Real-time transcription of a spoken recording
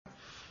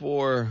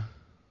for...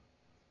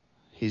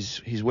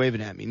 He's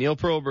waving at me. Neil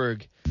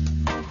Perlberg.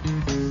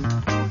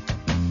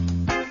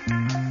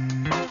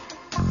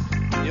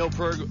 Neil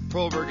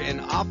Perlberg and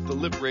Off the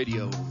Lip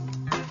Radio.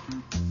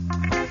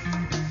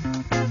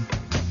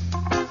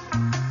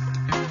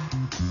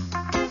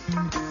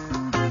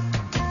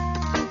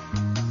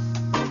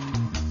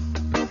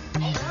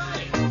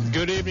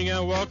 Good evening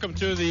and welcome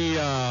to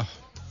the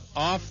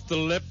Off the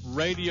Lip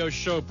Radio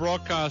Show,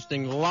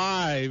 broadcasting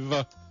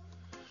live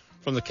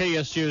from the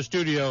KSU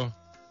studio.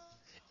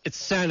 It's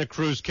Santa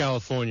Cruz,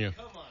 California.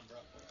 Come on, bro.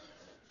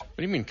 What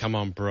do you mean, come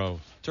on, bro?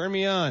 Turn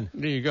me on.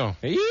 There you go.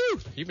 Hey, you.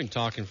 You've been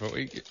talking for...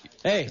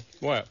 Hey.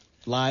 What?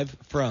 Live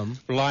from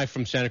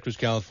Santa Cruz,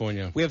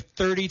 California. We have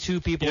 32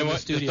 people in the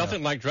studio. There's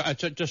nothing like... I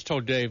just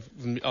told Dave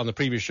on the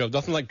previous show,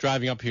 nothing like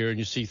driving up here and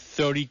you see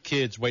 30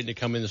 kids waiting to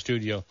come in the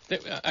studio.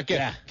 I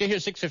get here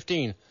at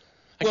 6:15.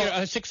 I get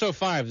at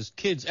 6:05. There's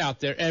kids out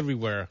there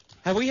everywhere.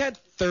 Have we had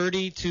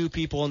 32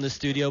 people in the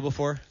studio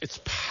before? It's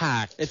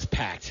packed. It's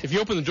packed. If you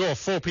open the door,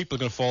 4 people are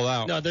going to fall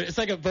out. No, it's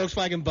like a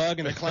Volkswagen Bug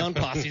and a clown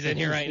posse's in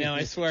here right now.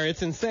 I swear,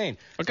 it's insane.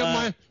 There's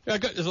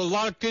a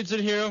lot of kids in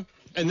here,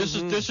 and this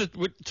is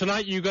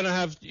tonight. You're going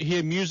to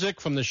hear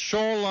music from the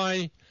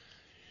Shoreline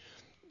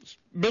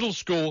Middle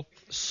School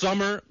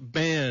Summer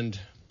Band.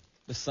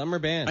 The Summer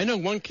Band. I know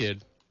one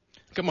kid.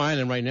 Got my eye on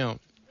him right now.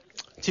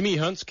 Timmy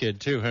Hunt's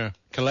kid too, huh?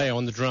 Kaleo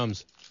on the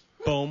drums.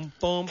 Boom,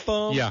 boom,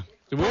 boom. Yeah.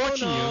 We're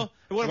watching you.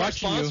 One of our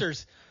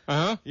sponsors.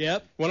 Uh-huh.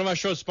 Yep. One of our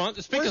show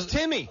sponsors. Where's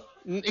Timmy?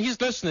 He's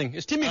listening.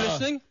 Is Timmy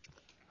listening?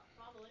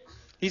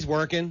 He's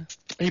working.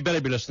 He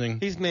better be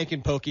listening. He's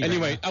making pokey.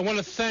 Anyway, right I want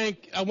to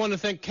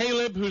thank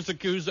Caleb, who's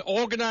the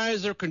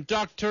organizer,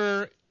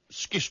 conductor,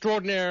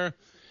 extraordinaire,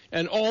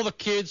 and all the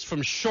kids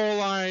from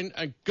Shoreline,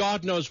 and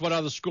God knows what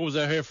other schools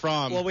they're here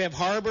from. Well, we have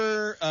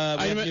Harbor, we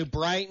have New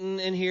Brighton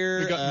in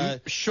here. We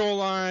got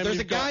Shoreline. There's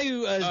a guy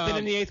who has been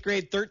in the 8th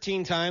grade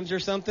 13 times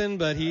or something,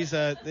 but he's...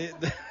 Yeah,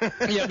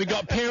 we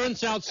got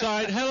parents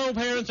outside. Hello,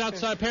 parents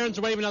outside. Parents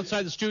are waving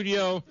outside the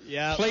studio.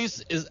 Yeah.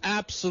 Place is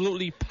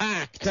absolutely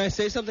packed. Can I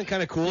say something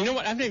kind of cool? You know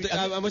what? I just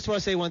want to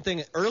say one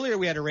thing. Earlier,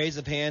 we had a raise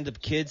of hand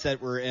of kids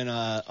that were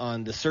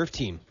on the surf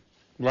team.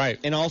 Right.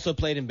 And also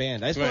played in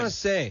band. I just want to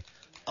say...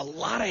 A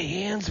lot of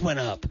hands went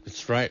up.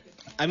 That's right.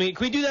 I mean,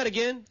 can we do that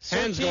again?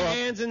 Hands go up.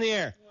 Hands in the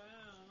air.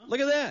 Wow. Look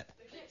at that.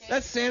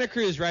 That's Santa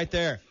Cruz right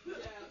there.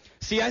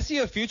 See, I see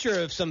a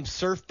future of some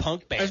surf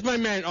punk band. There's my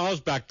man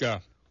Oz back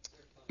there.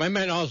 My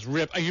man Oz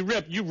rip. You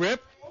rip. You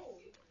rip?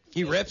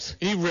 He rips?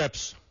 He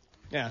rips.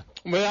 Yeah.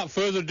 Without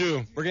further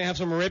ado. We're going to have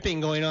some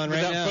ripping going on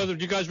right now.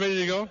 You guys ready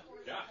to go?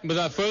 Yeah.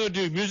 Without further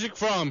ado, music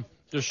from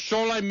the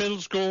Shoreline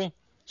Middle School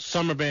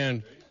Summer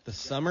Band. The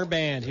Summer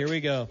Band. Here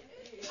we go.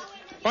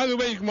 By the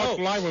way, you can watch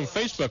live on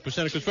Facebook with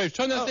Santa Cruz Waves.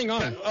 Turn that thing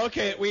on.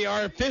 Okay, we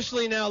are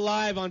officially now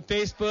live on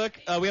Facebook.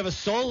 We have a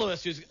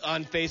soloist who's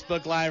on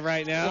Facebook Live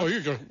right now. Oh,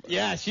 you go.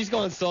 Yeah, she's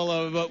going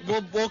solo, but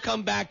we'll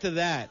come back to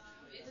that.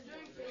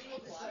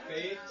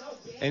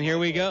 And here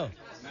we go.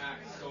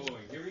 Max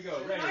soloing. Here we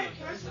go. Ready?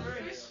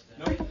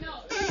 Nope.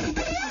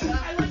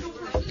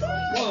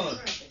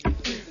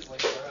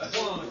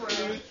 1,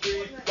 2,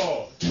 3,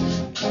 4.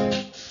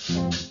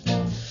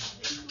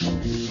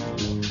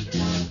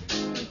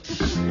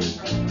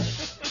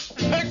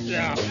 Heck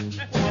yeah!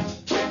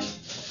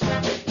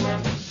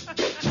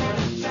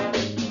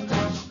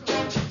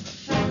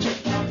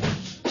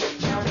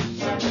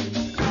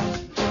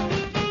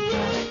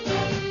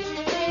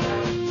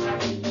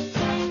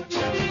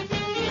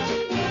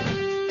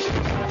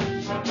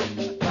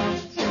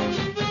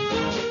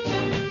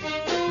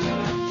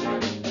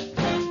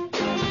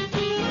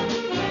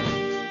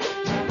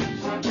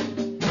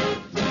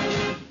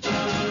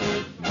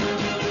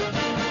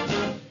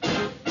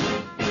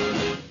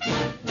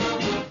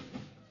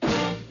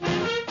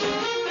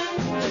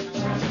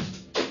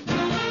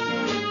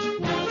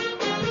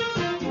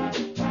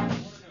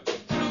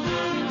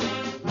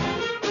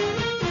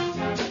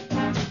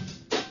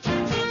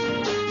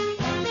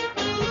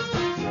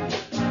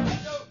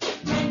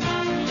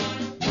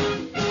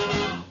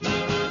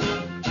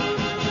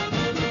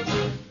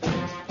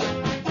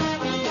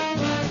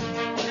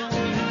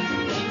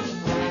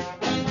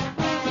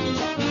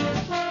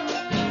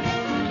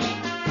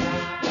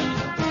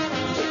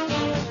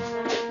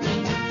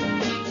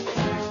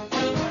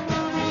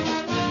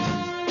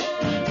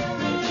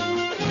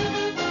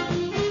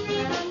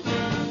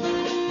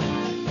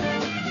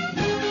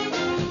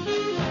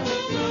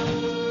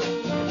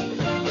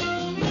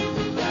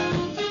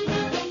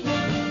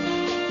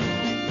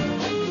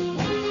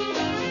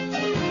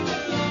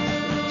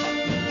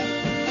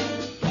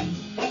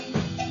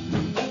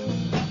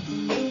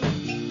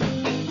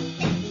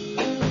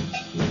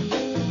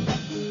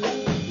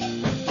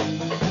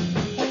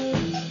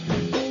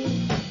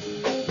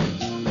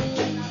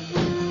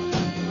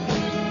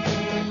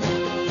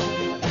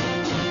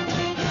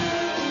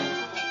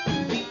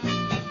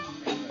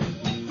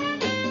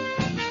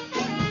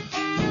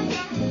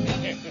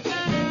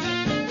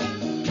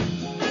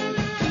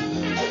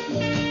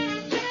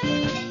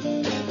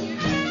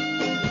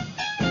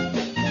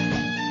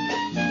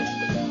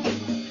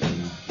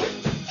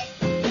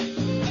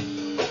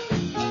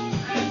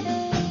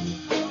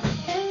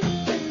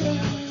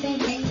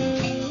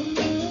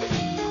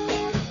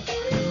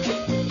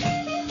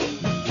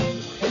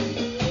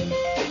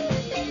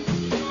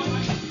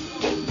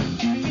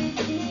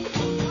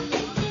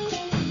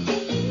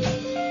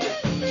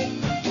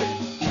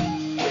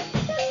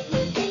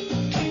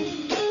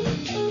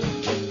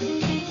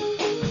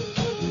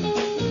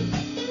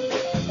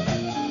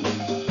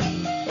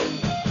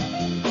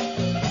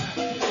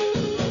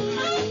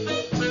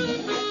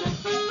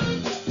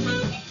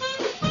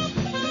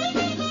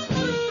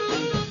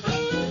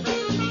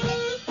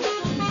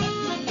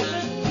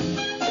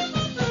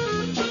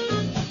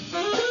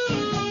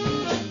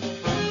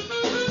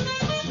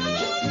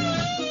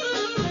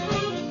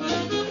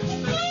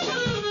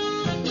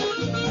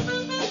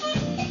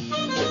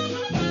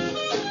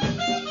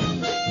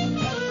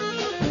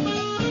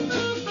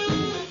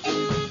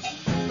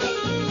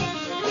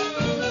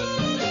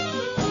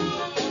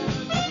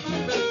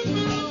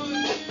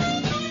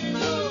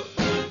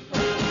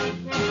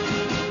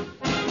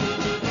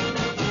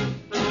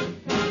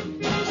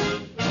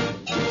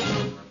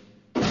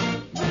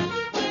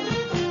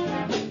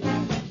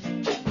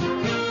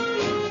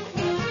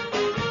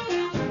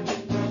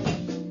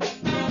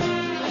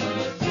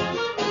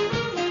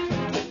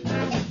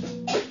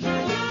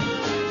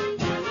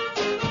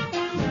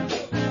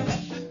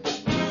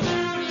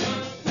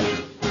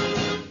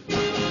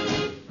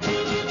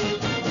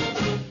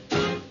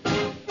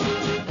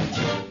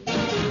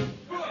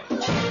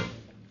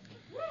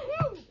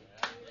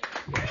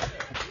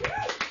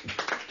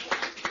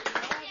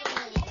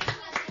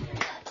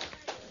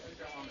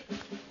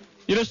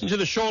 You listen to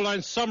the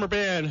Shoreline Summer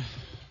Band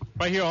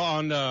right here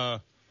on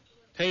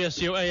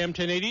KSCO AM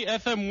 1080,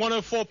 FM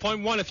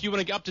 104.1 if you want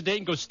to get up to date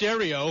and go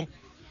stereo.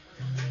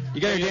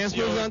 You got your dance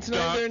moves on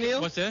tonight there, Neil?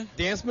 What's that?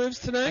 Dance moves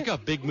tonight? I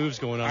got big moves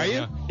going on. Are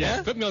you?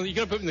 Yeah. Put me on. You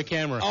got to put me in the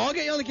camera. Oh, I'll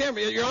get you on the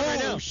camera. You're on right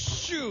now. Oh,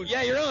 shoot.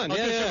 Yeah, you're on. I was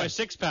going to yeah. show my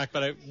six-pack,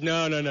 but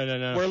no.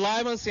 We're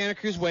live on Santa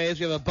Cruz Waves.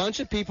 We have a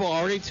bunch of people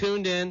already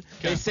tuned in.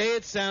 Okay. They say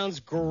it sounds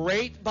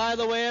great, by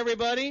the way,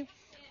 everybody.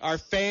 Our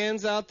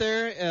fans out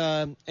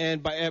there,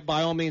 and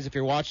by all means, if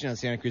you're watching on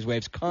Santa Cruz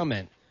Waves,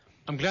 comment.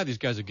 I'm glad these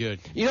guys are good.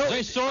 You know,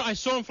 I saw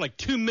them for like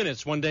 2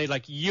 minutes one day,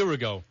 like a year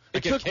ago.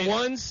 It took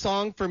one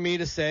song for me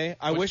to say,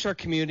 I wish our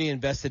community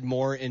invested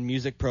more in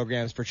music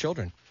programs for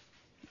children.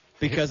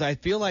 Because I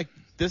feel like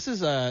this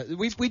is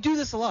we do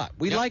this a lot.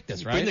 We like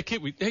this, right? Bring the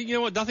kid. You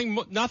know what?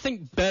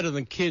 Nothing better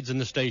than kids in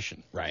the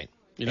station. Right.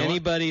 You know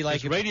anybody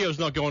like radio's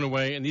not going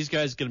away, and these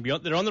guys are going to be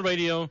they're on the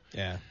radio.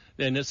 Yeah.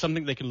 And it's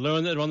something they can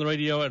learn that are on the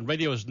radio, and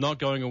radio is not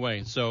going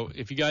away. So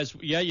if you guys,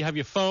 you have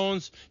your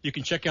phones, you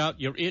can check out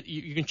you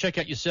can check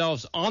out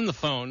yourselves on the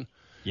phone.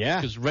 Yeah.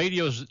 Because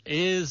radio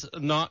is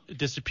not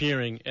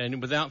disappearing.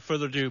 And without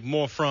further ado,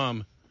 more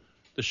from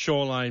the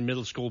Shoreline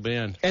Middle School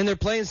Band. And they're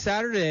playing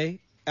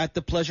Saturday at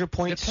the Pleasure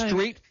Point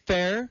Street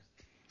Fair.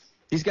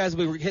 These guys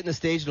will be hitting the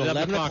stage at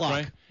 11 o'clock.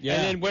 Right? Yeah.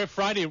 And then we're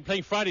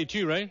playing Friday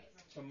too, right?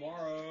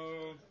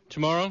 Tomorrow?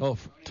 Oh,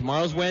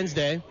 tomorrow's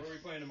Wednesday. Where are we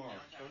playing tomorrow?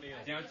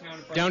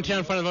 Downtown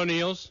in front of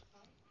O'Neill's.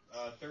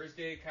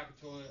 Thursday,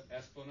 Capitola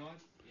Esplanade.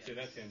 So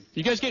that's in.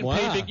 You guys getting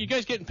paid big? You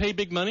guys getting paid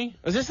big money?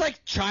 Is this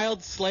like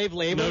child slave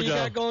labor you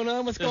got going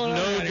on? What's going on?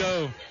 No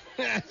go.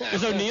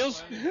 Is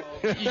O'Neill's?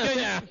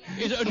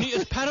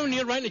 Is Pat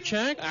O'Neill writing a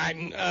check?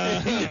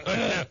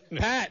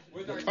 Pat.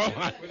 With our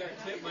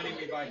tip money,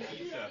 we buy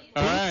pizza.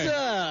 All right.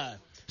 Pizza.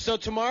 So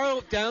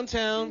tomorrow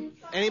downtown,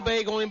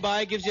 anybody going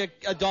by gives you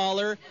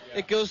 $1.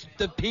 It goes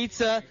to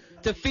pizza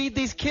to feed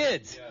these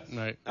kids.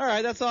 Right. All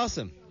right, that's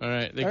awesome. All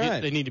right.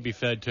 They need to be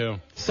fed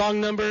too.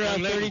 Song number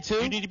 32.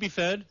 You need to be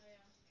fed.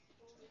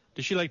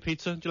 Does she like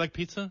pizza? Do you like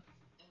pizza?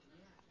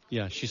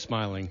 Yeah, she's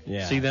smiling.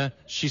 Yeah. See that?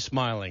 She's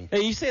smiling.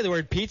 Hey, you say the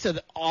word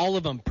pizza, all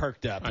of them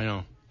perked up. I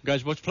know.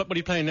 Guys, what are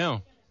you playing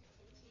now?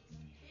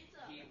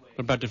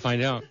 We're about to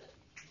find out.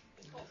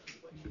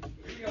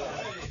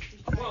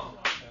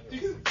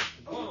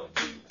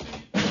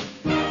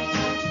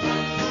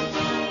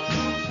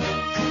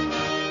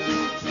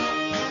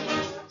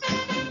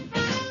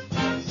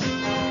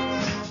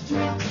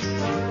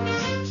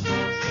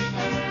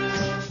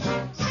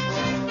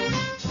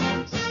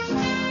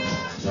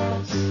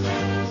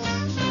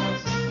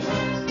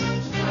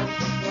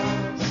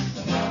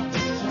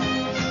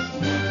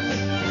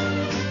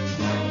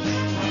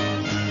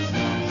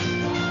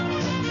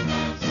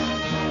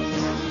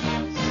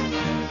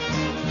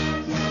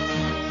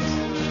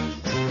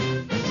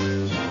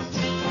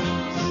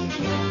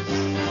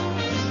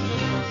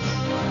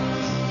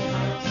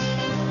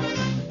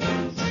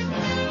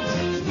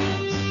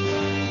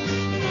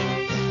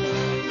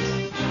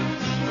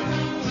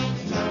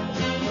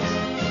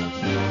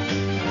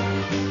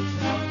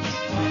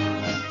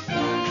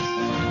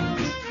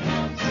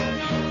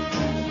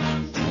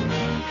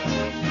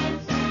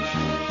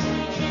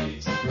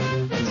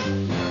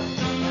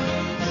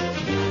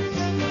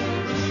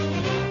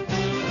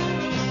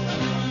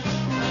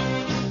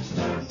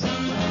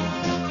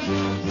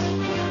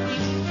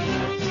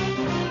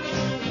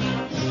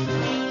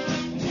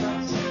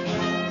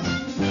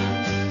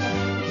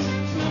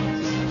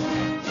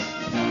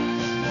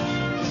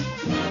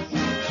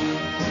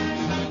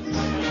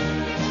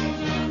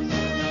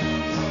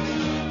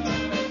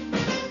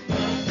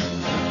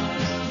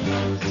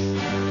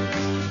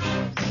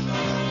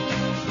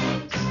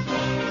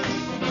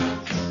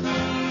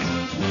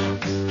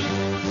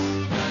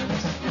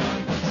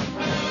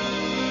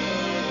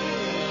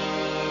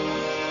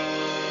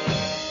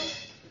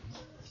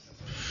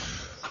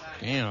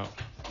 Damn.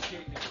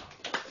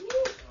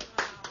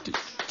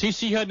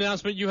 TC had an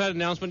announcement. You had an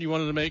announcement you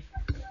wanted to make.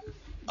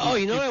 Oh,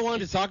 you know what I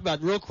wanted to talk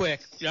about real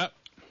quick? Yep.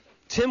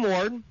 Tim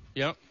Ward.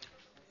 Yep.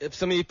 If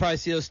some of you probably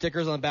see those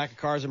stickers on the back of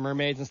cars and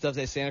mermaids and stuff,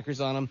 they say Santa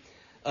Cruz on them.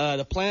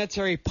 The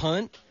planetary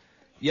punt.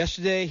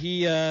 Yesterday,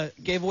 he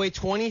gave away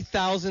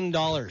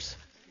 $20,000.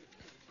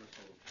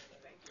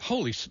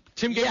 Holy,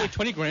 Tim gave away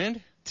 20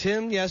 grand?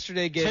 Tim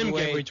yesterday gave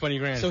away 20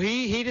 grand. So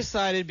he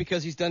decided,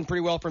 because he's done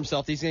pretty well for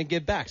himself, he's going to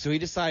give back. So he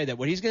decided that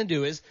what he's going to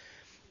do is,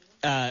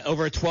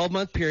 over a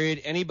 12-month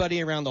period,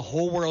 anybody around the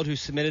whole world who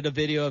submitted a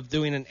video of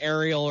doing an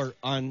aerial or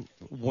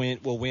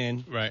will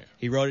win. Right.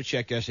 He wrote a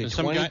check yesterday,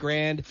 20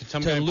 grand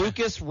to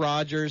Lucas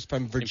Rogers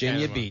from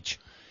Virginia Beach.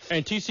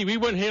 And TC, we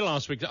weren't here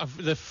last week.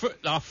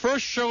 Our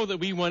first show that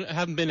we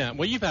haven't been at.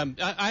 Well, you've had.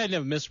 I had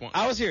never missed one.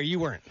 I was here. You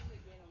weren't.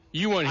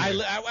 You weren't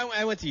here.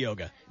 I went to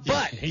yoga.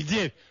 But he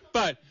did.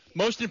 But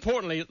most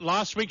importantly,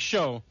 last week's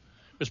show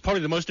was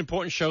probably the most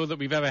important show that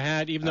we've ever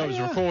had, even though it was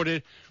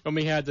recorded, when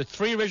we had the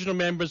three original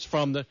members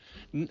from the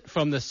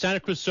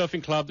Santa Cruz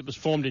Surfing Club that was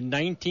formed in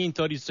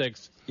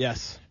 1936.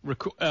 Yes.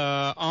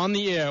 On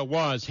the air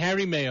was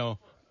Harry Mayo,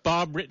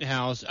 Bob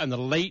Rittenhouse, and the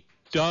late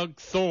Doug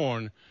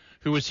Thorne,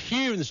 who was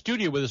here in the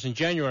studio with us in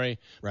January,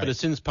 but has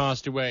since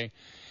passed away.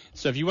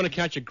 So if you want to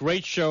catch a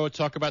great show,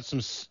 talk about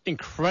some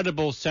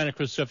incredible Santa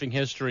Cruz surfing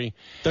history.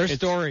 Their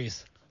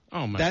stories.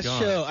 Oh, my God. That God.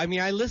 show, I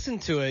mean, I listen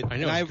to it. I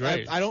know, it's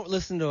great. I don't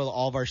listen to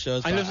all of our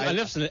shows. I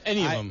listen to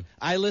any of them.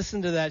 I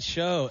listen to that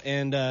show,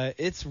 and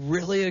it's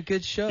really a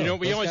good show. You know,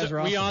 we awesome.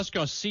 ask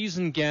our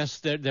seasoned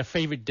guests their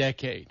favorite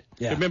decade.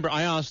 Yeah. Remember,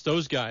 I asked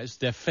those guys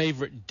their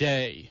favorite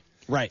day.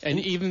 Right. And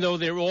even though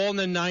they were all in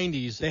the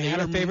 90s. They had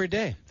a favorite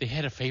day. They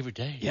had a favorite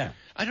day. Yeah.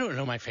 I don't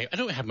know my favorite. I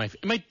don't have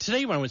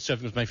today when I went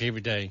surfing was my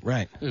favorite day.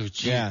 Right. Oh,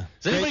 gee. Yeah.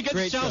 Does anybody get the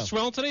great South show.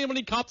 Swell today?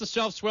 Anybody cop the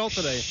South Swell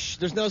today? Shh,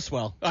 there's no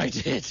swell. I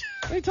did.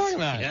 What are you talking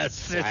about?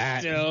 Yes.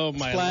 Flat. Oh,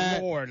 my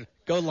Flat. Lord.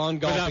 Go lawn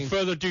golfing. Without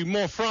further ado,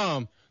 more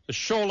from the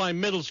Shoreline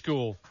Middle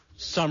School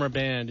Summer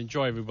Band.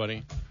 Enjoy,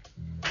 everybody.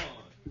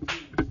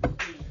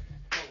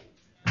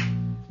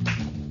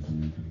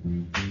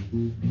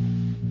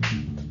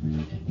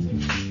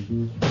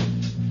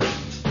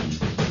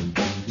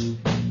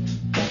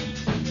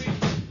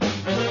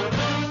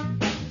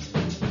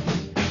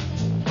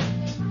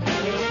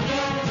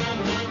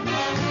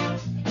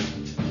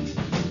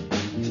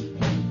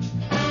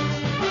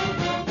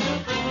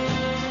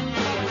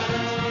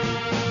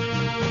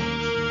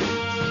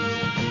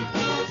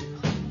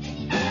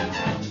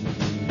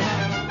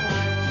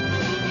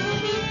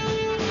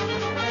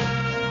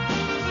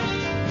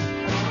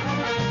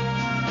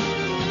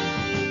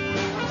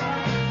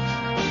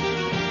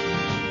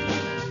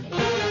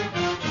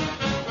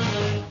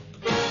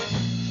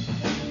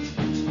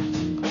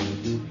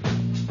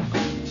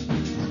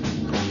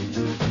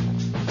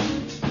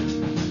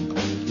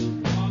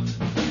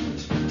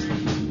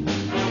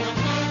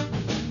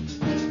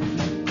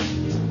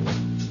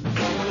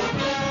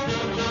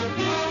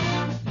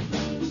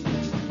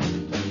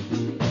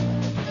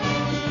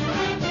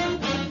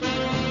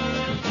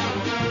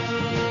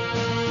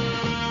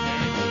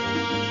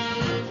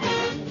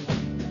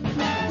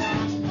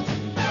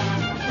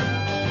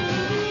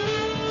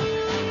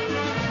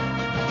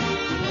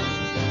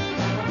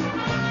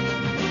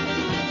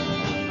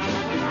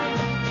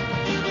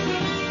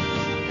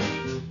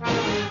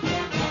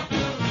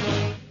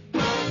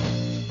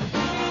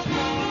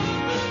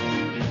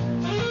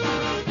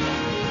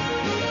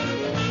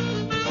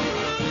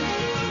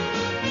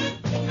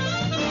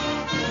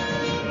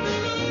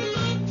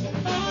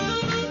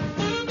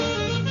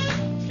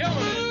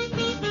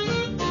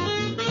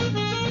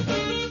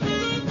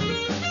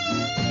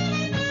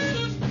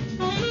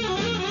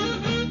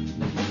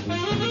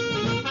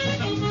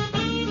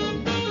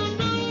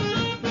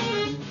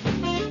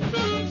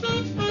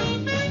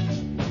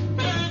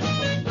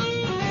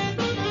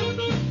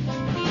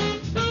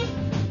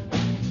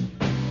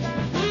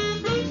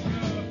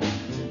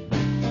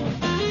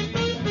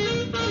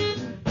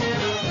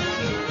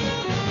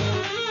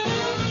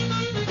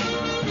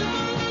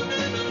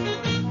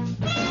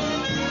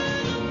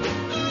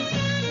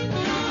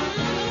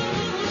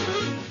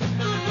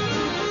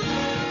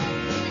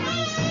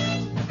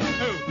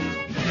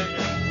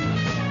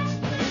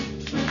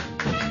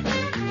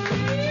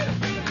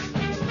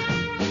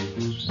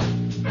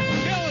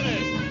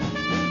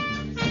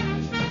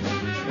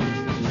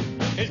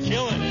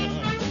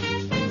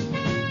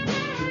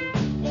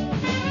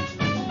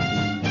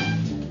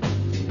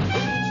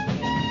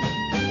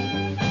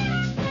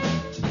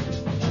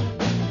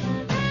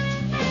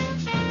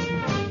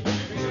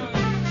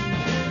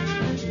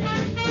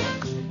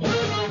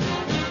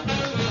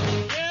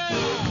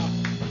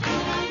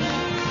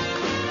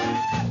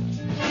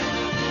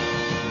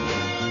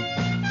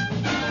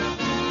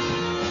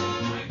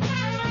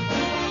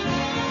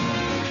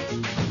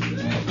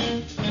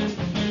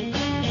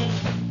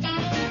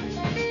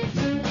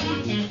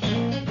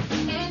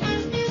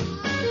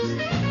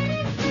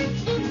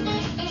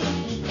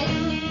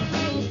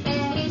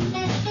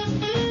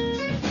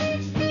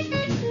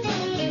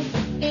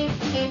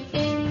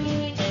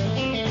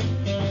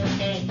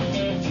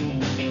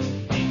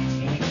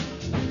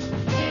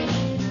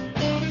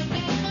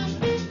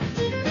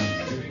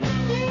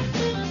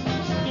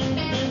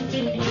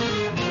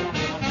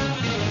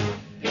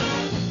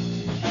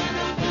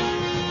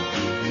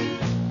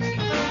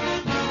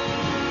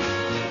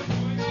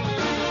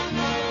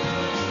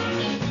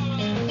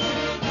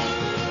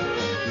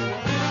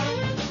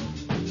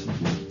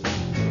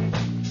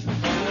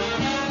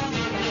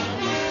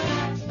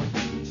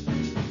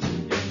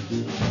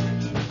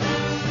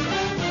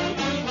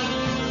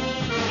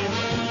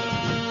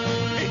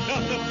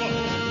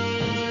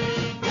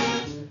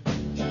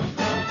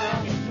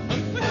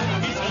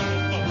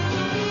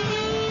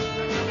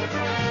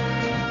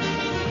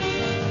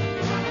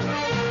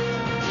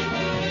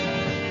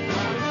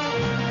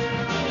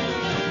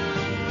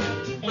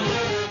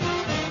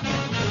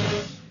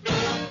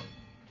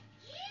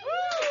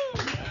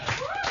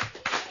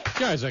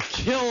 guys are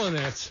killing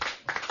it.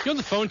 You on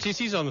the phone,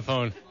 TC's on the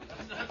phone.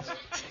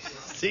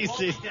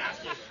 TC.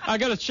 I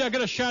gotta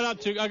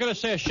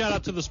say a shout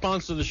out to the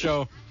sponsor of the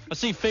show. I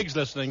see Fig's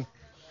listening.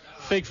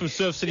 Fig from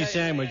Surf City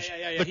Sandwich.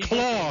 Yeah. The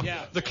Claw.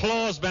 The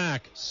Claw's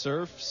back.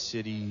 Surf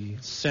City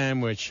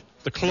Sandwich.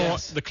 The claw,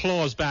 Yes. the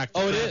claw is back.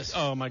 Oh, it is?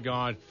 Oh my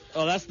God.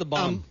 Oh, that's the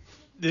bomb.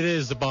 It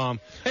is the bomb.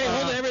 Hey,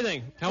 hold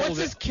everything. how What's old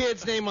this is-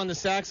 kid's name on the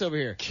sax over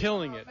here?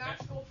 Killing it.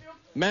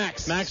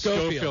 Max. Max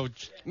Schofield.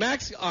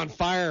 Max on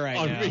fire right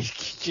now.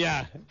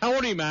 Yeah. How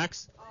old are you,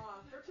 Max?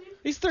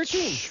 He's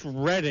 13.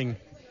 Shredding.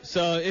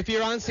 So if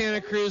you're on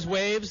Santa Cruz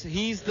Waves,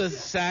 he's the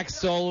sax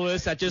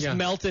soloist that just Yeah.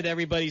 melted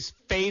everybody's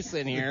face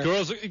in here.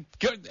 Girls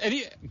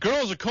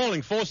are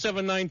calling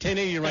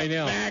 479-1080 right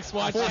now. Max,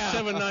 watch out.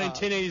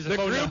 479-1080 is the The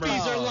phone number.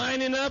 groupies are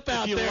lining up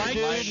out If you there, like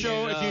dude. the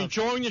show, if you're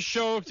enjoying the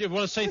show, if you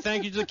want to say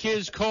thank you to the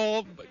kids,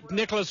 call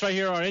Nicholas right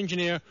here, our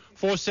engineer,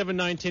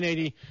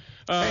 479-1080.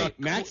 Hey,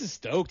 Max is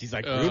stoked. He's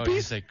like, He's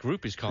groupies? like,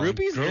 groupies calling.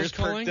 Groupies? Girls Ears perked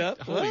calling?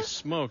 up? Holy What?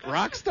 smoke.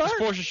 Rockstar?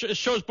 This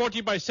show is brought to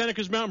you by Santa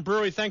Cruz Mountain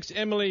Brewery. Thanks to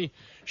Emily,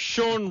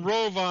 Sean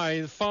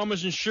Rovi,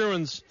 Farmers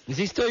Insurance. Is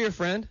he still your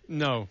friend?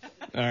 No.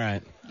 All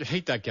right. I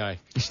hate that guy.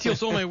 He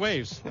steals all my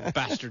waves.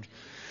 Bastard.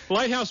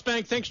 Lighthouse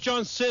Bank. Thanks,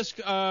 John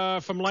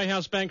Sisk from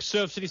Lighthouse Bank,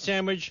 Surf City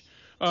Sandwich.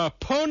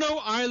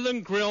 Pono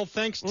Island Grill.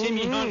 Thanks,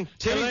 Timmy Hunt.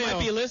 Timmy Hello.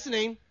 might be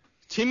listening.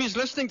 Timmy's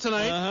listening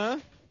tonight. Uh-huh.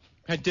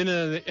 Had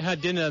dinner the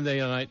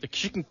other night. The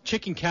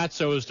chicken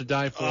katsu is to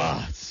die for.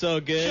 Oh, it's so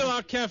good. Chill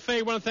Out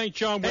Cafe. Want to thank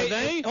John. Were Hey,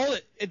 they? hold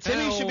it.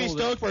 Timmy should be Hold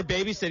it. stoked. We're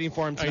babysitting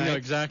for him I tonight. know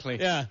exactly.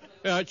 Yeah.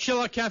 Chill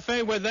Out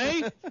Cafe. Were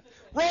they?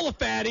 Roll of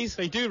fatties.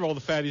 They do roll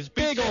the fatties.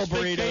 Big Beach old Nest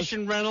burritos.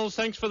 Vacation Rentals.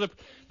 Thanks for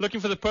looking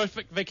for the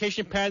perfect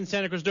vacation pad in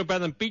Santa Cruz. No better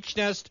than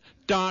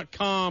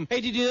beachnest.com.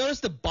 Hey, did you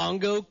notice the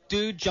bongo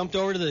dude jumped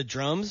over to the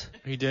drums?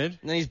 He did.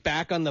 And then he's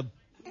back on the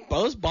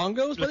those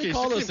bongos? What do you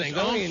call those things?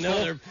 I don't even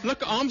know. They're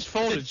Look, arms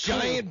folded. a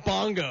giant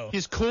bongo.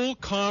 He's cool,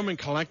 calm, and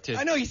collected.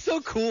 I know, he's so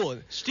cool.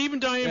 Stephen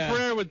Diane Yeah.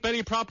 Pereira with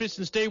Betty Properties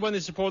since day one. They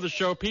support the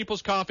show.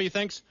 People's Coffee.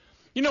 Thanks.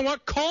 You know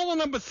what? Caller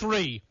number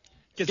 3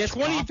 gets Gets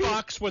 $20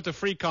 coffee? worth of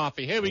free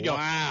coffee. Here we go.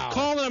 Wow.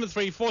 Caller number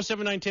 3,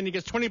 47910. He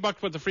gets $20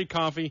 worth of free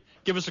coffee.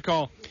 Give us a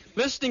call.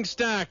 Listening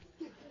Stack.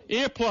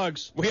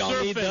 Earplugs. We all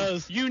surfing, need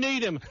those. You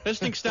need them.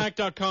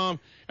 ListeningStack.com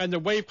and the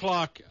Wave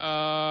Clock.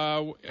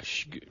 The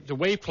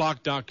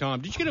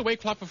WaveClock.com. Did you get a Wave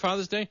Clock for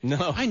Father's Day?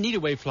 No. I need a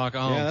Wave Clock.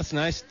 Oh. Yeah, that's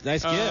nice.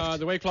 Nice gift.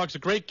 The Wave Clock's a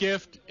great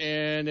gift,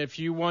 and if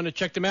you want to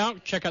check them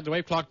out, check out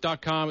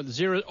thewaveclock.com at the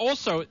Zero.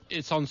 Also,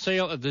 it's on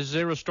sale at the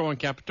Zero store in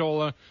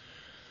Capitola.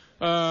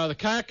 The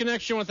Kayak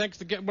Connection. Want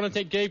to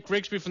thank Gabe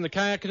Grigsby from the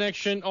Kayak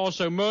Connection.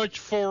 Also, merch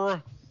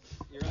for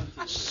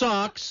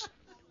socks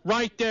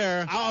right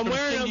there. I'm from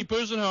wearing Cindy them.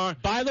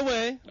 Busenhar. By the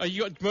way,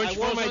 You got merch I for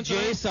wore us my on Jay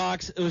today?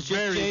 socks. It was just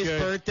Very Jay's good.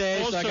 birthday,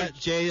 so I Also, got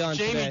Jay on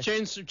today.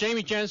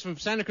 Jamie Jens from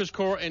Santa Cruz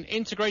Core and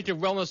Integrative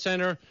Wellness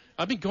Center.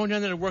 I've been going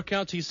down there to work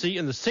out, TC,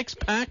 and the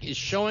six-pack is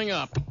showing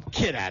up.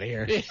 Get out of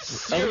here.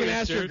 It's Are we serious, gonna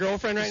ask your dude.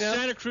 girlfriend right now?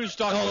 Santa Cruz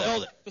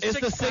Hold it. Is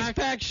the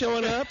six-pack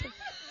showing up?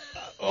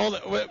 Hold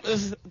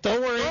it.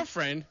 Don't worry.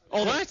 Girlfriend?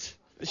 Hold it. What?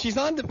 She's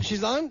on.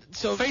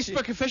 So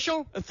Facebook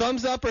official? a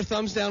thumbs up or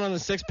thumbs down on the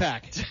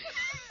six-pack.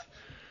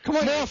 Come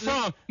on. More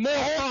from.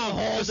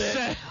 Hold the it.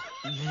 set.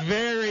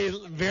 Very,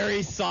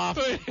 very soft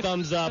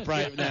thumbs up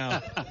right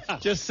now.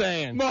 Just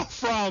saying. More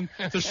from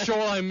the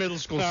Shoreline Middle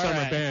School All summer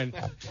right. band.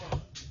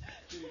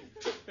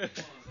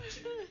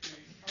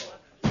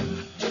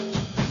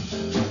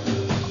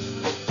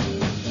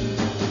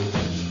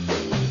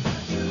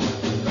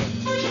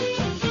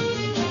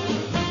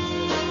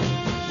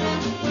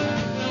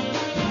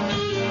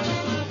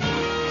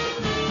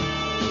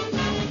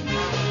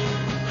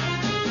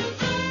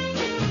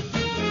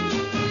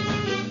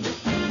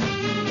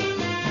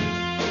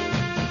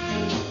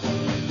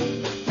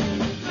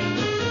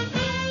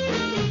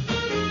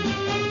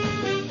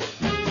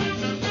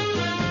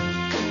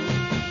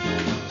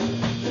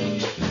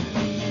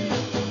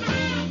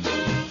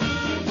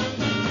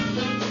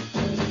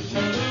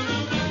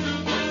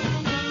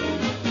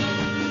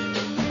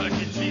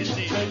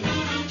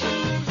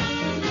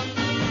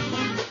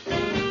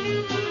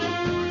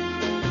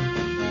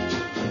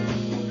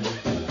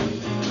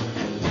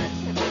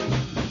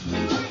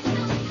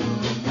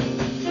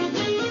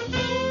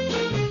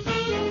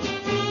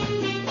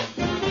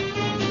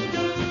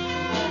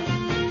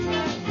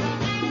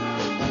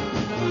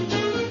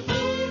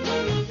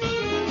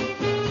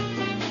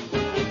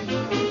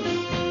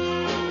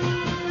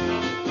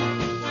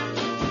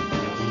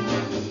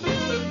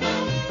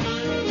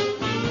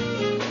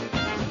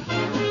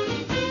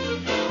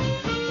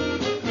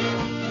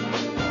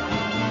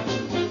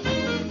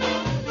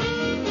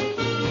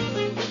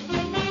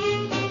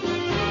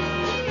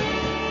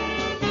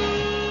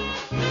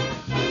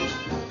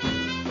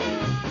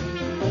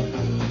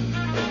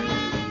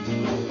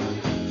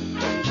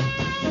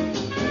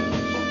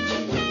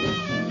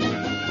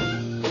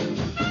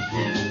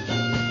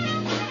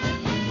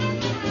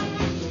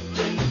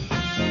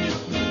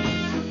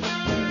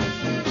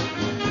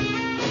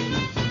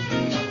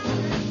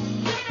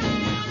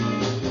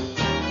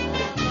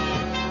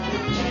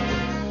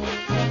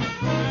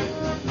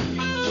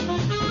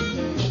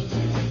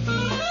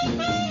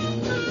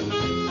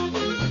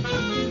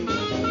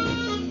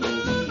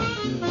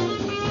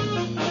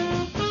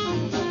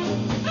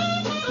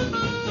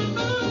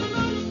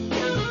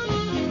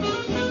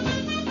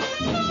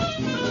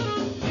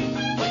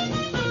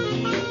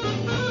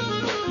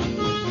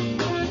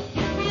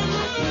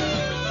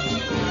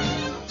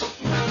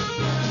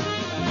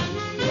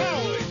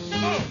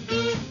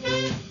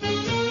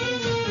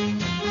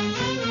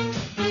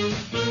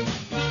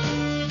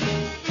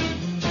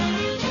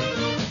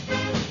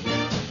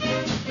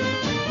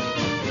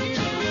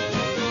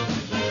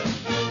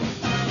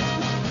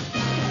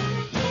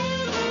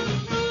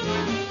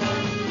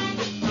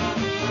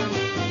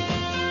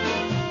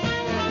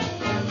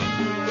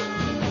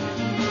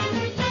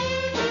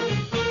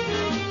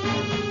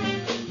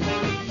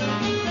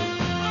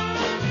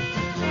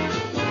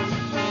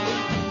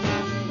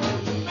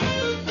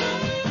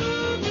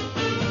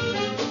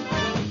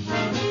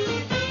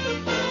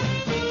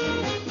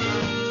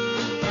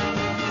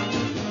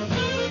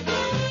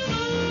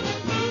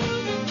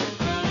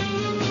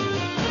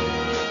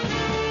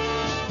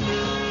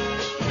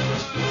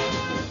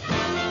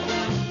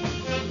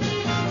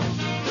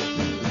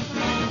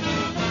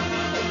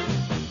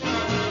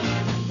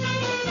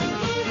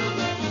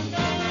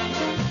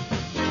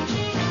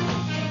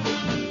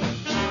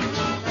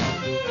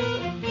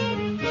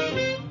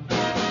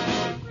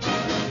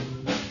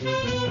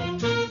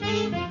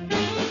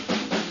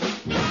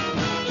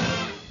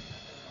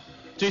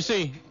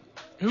 TC,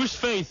 who's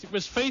Faith?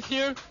 Was Faith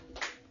here?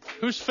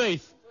 Who's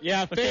Faith?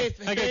 Yeah, Okay, Faith.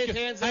 Faith,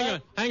 hands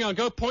up. Hang on.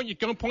 Go point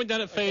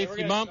down at Faith. we're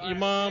Your gonna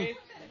mom. start.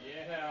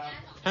 Yeah.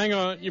 Hang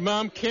on. Your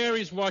mom,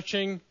 Carrie's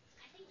watching.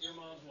 Your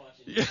mom's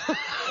watching.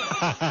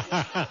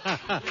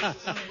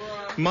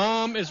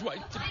 Mom is.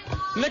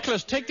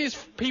 Nicholas, take these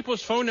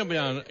people's phone number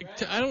down.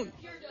 I don't.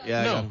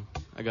 Yeah, No.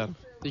 I got him.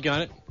 You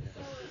got it?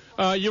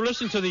 You're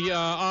listening to the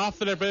Off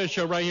the Lip Radio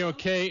Show right here on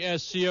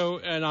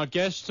KSCO, and our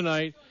guests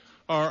tonight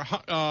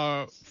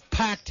are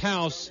packed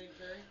house.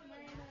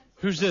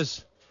 Who's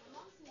this?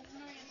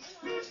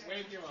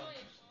 Wave your mom.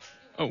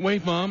 Oh,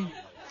 wave, Mom.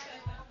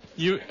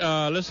 You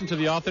listen to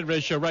the Off the Lip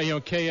Radio Show right here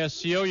on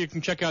KSCO. You can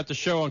check out the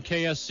show on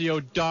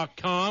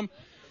KSCO.com.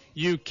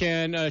 You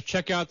can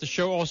check out the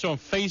show also on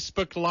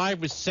Facebook Live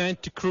with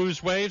Santa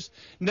Cruz Waves.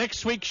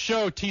 Next week's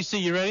show,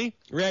 TC, you ready?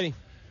 Ready.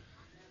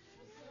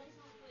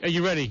 Are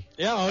you ready?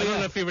 Yeah, I don't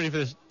know if you're ready for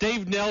this.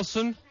 Dave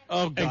Nelson.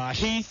 Oh, And gosh.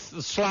 Keith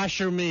the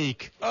Slasher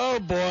Meek. Oh,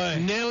 boy.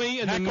 Nelly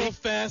and the Heckle Meek.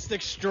 fest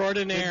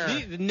extraordinaire.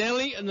 The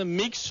Nelly and the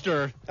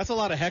Meekster. That's a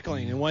lot of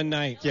heckling in one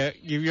night. Yeah,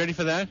 you ready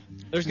for that?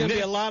 There's going to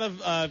be a lot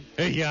of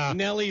Yeah.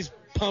 Nelly's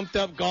pumped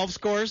up golf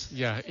scores.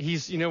 Yeah,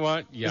 you know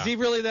what? Yeah. Is he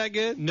really that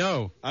good?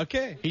 No.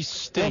 Okay. He We'll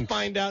stinks.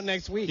 find out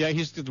next week. Yeah,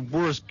 he's the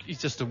worst. He's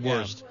just the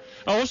worst.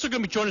 Also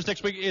going to be joining us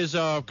next week is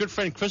good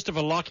friend Christopher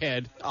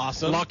Lockhead.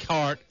 Awesome.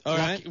 Lockhart. All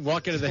right.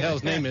 Whatever the hell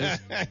his name is.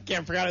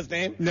 Can't forget his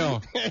name.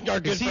 No. Our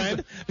good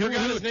friend.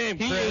 Forgot his name.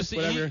 Chris,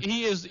 whatever.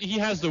 He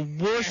has the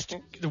worst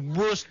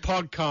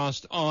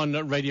podcast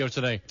on radio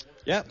today.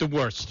 Yep. The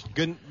worst.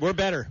 Good. We're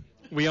better.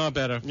 We are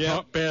better. Yeah.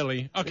 Not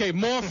barely. Okay,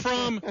 more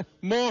from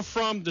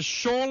the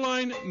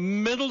Shoreline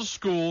Middle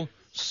School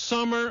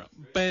summer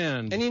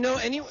band. And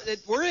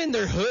we're in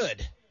their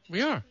hood.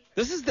 We are.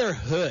 This is their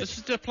hood. This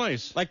is their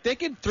place. Like they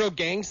could throw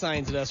gang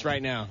signs at us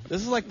right now.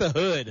 This is like the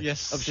hood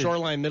Yes. of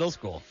Shoreline Middle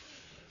School.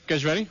 You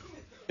guys ready?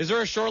 Is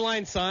there a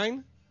Shoreline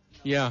sign?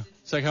 Yeah.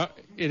 It's like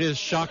it is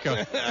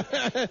Shaka.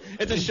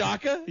 It's a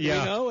shaka? Yeah.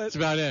 You know? That's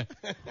about it.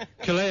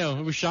 Kaleo,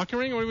 are we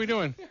shakering? What are we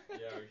doing?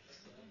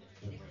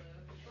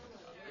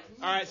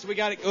 All right, so we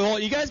got it. Well,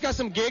 you guys got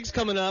some gigs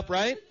coming up,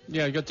 right?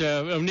 Yeah, you got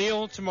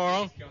O'Neill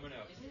tomorrow. Coming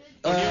up.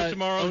 O'Neill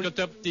tomorrow. We got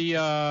the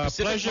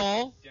Pacific Pleasure.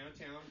 Hall.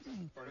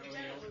 Downtown, part of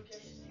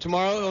O'Neill.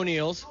 Tomorrow,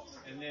 O'Neill's.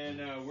 And then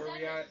where are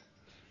we at?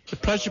 The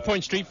Pleasure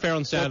Point Street Fair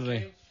on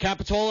Saturday.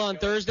 Capitola on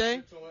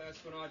Thursday.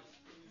 Esplanade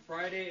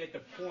Friday at the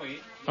Point.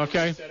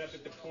 Okay. Set up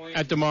at the Point.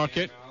 At the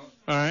market.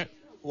 All right.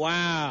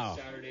 Wow.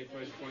 Saturday,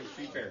 Pleasure Point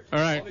Street Fair. All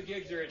right. All the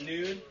gigs are at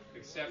noon,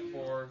 except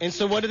for And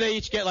so what do they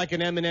each get, like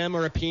an M&M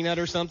or a peanut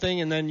or something,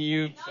 and then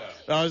you... pizza.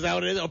 Oh, is that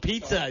what it is? Oh,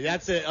 pizza.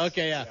 That's it.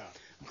 Okay, yeah.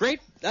 Great.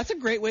 That's a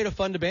great way to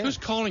fund a band. Who's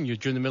calling you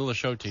during the middle of the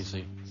show,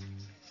 TC?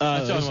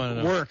 That's all I want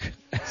to know. Work.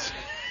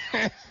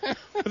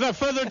 Without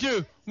further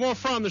ado, more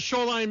from the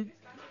Shoreline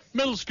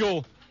Middle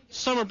School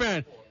summer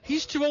band.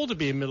 He's too old to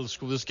be in middle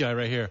school, this guy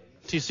right here.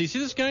 TC, see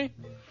this guy?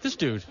 This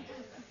dude.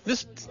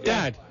 This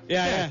dad.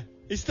 Yeah.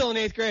 He's still in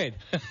 8th grade.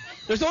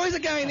 There's always a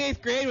guy in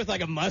 8th grade with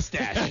like a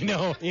mustache. I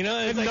know. You know,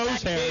 it's And like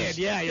nose that hairs. kid.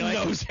 Yeah, you're like,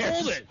 Nose hairs.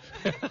 hold it.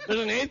 There's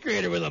an 8th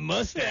grader with a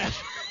mustache.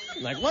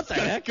 Like, what the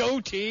Got a heck?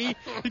 goatee.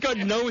 He got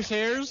nose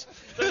hairs.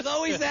 There's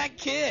always that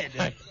kid.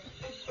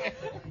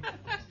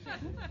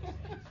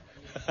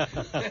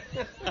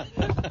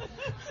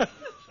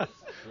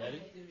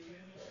 Ready?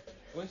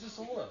 When's the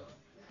solo?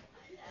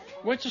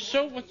 What's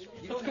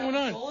going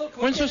on? solo? Can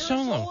we When's the hear a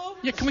solo? solo?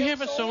 Yeah, can we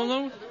have a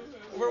solo?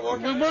 We're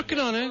working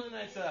on it.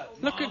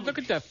 Look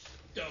at that.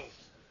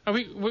 Are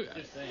we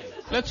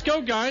let's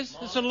go, guys.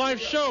 It's a live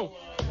show.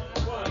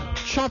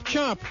 Chop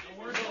chop.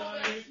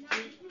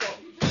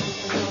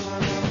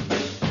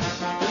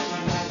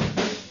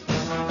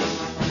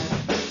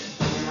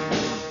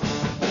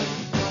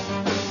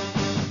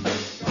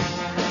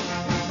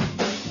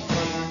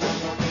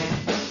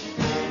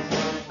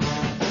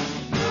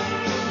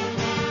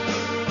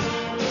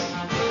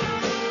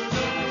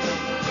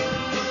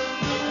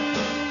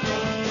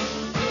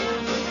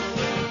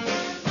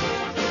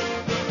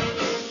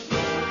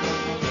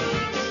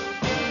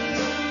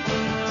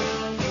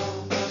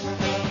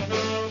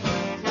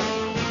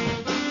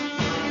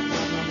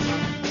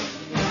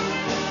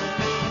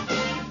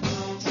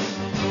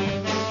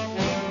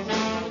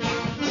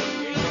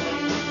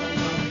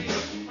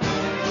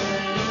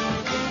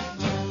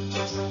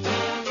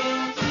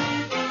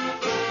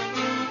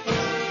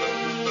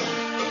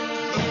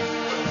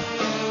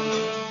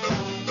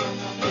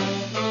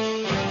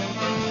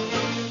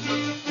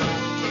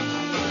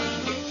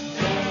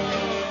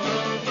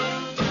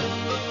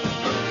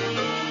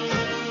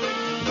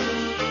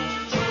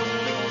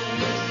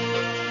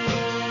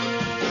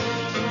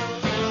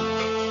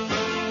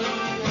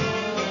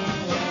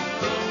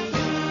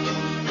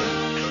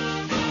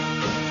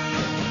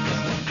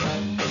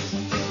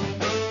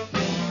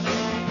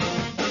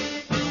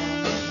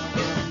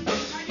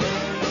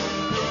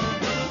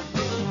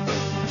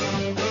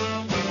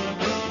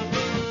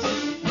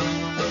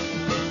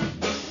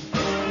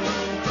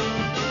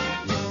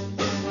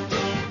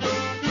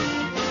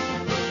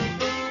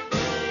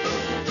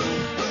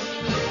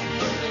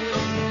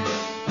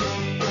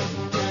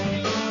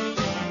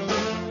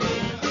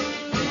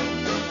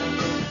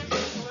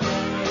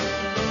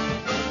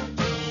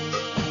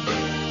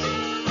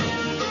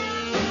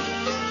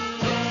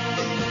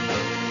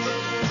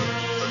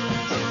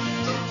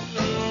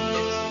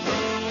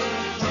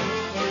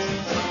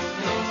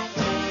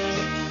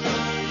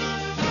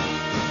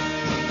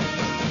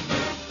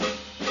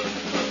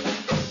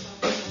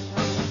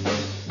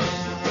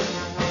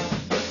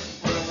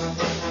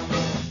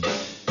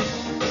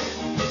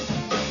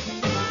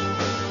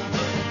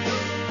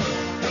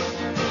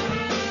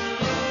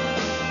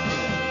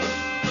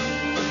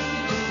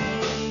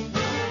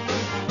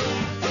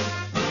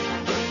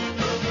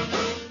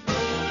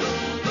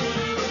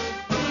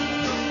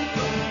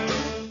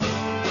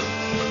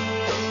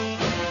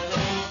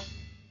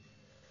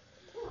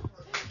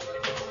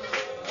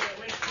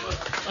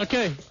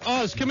 Okay,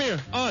 Oz, come here.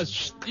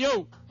 Oz,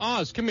 yo,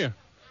 Oz, come here.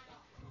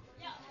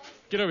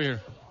 Get over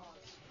here.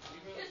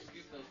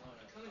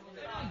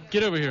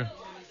 Get over here.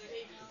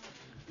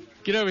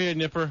 Get over here,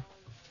 Nipper.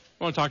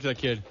 I want to talk to that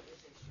kid.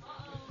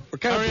 We're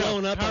kind of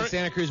blowing up on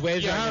Santa Cruz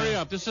waves right now. Hurry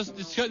up.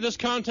 This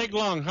can't take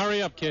long.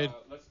 Hurry up, kid.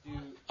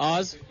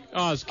 Oz,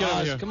 get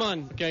over here. Come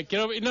on. Okay, get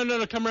over.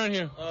 No, come around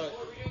here.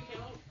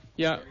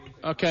 Yeah.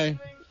 Okay.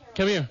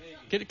 Come here.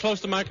 Get close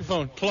to the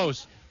microphone.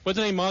 Close. Where's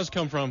the name Oz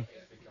come from?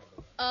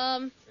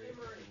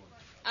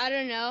 I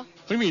don't know.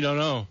 What do you mean you don't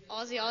know?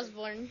 Ozzy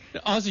Osbourne.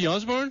 Ozzy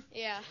Osbourne?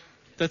 Yeah.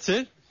 That's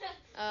it?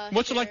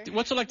 What's sure.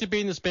 it like to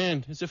be in this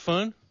band? Is it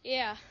fun?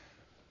 Yeah.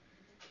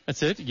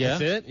 That's it? Yeah.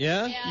 That's it?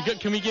 Yeah.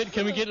 Can we get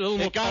a little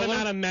more? It got him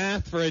out of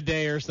math for a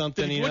day or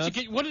something. What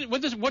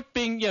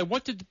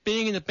did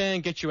being in the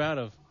band get you out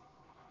of?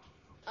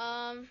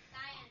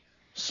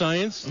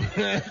 Science.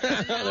 Huh?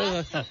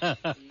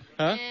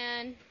 Huh?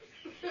 And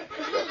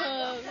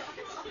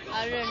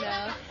I don't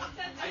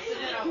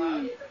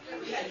know.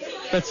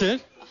 That's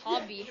it? A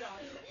hobby.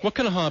 What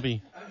kind of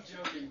hobby?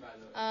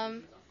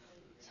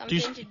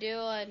 Something to do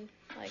and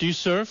like. Do you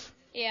surf?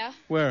 Yeah.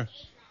 Where?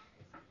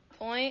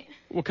 Point.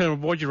 What kind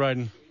of board you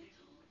riding?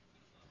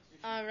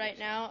 Right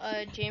now,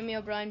 a Jamie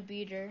O'Brien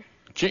beater.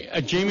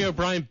 A Jamie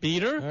O'Brien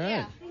beater? All right.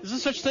 Yeah. Is there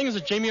such thing as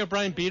a Jamie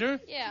O'Brien beater?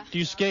 Yeah. Do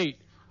you skate?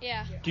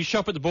 Yeah. Do you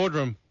shop at the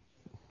boardroom?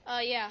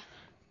 Yeah.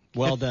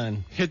 Well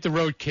done. Hit the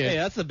road, kid. Hey,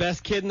 that's the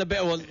best kid in the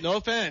band. Well, no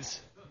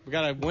offense. We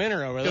got a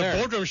winner over The there.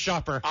 boardroom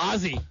shopper.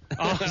 Ozzy.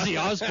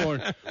 Ozzy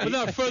Osbourne.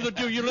 Without further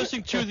ado, you're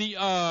listening to the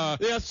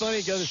That's funny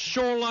because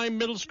Shoreline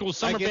Middle School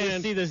Summer I get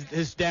Band. to see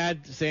his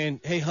dad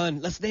saying, "Hey,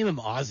 hun, let's name him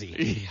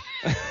Ozzy."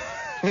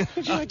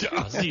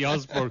 Ozzy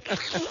Osbourne.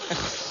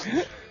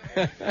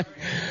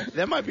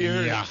 That might be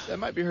her. Yeah. That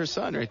might be her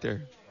son right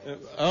there.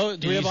 Do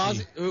we have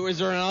Easy. Ozzy? Is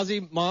there an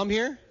Ozzy mom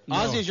here? No.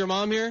 Ozzy, is your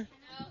mom here?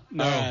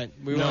 No. All right.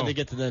 We wanted to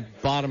get to the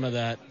bottom of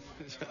that.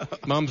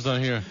 Mom's not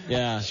here.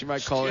 Yeah. She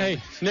might call it.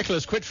 Hey,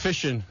 Nicholas, quit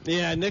fishing.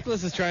 Yeah,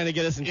 Nicholas is trying to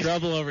get us in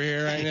trouble over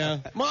here right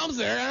now. Mom's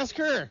there. Ask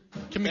her.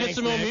 Can we Thanks, get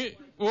some more Nick. music?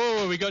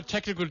 Whoa, we got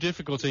technical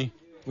difficulty.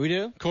 We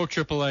do? Call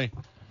AAA.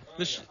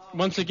 This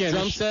once again.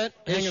 Drum set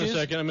Hang on a issues?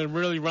 second. I'm gonna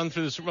really run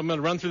through this. I'm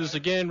gonna run through this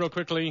again real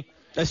quickly.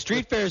 The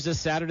street fair is this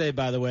Saturday,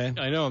 by the way.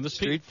 I know this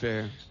Street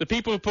fair. The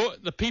people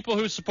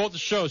who support the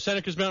show: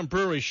 Santa Cruz Mountain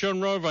Brewery,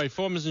 Sean Rovey,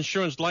 Foreman's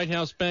Insurance,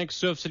 Lighthouse Bank,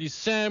 Surf City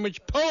Sandwich,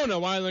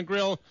 Pono Island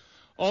Grill,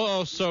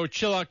 also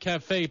Chill Out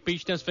Cafe,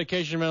 Beach Dance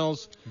Vacation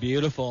Rentals,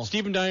 Beautiful.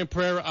 Stephen Diane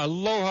Pereira,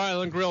 Aloha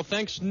Island Grill.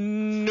 Thanks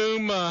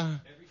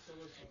Numa,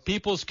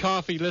 People's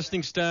Coffee,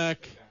 Listening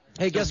Stack.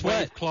 Hey, guess The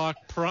Wave what? Clock.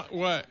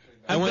 What?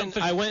 I went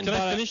Can I and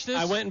finish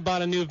this?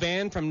 bought a new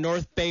van from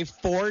North Bay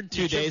Ford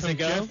 2 days From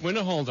ago. Jeff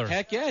Winterholder.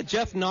 Heck yeah,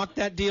 Jeff knocked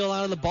that deal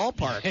out of the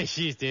ballpark. Yes,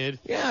 she did.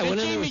 Yeah, and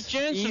whenever it Jamie was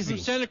Jensen easy.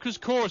 from Santa Cruz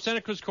Core,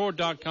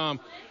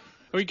 SantaCruzCore.com.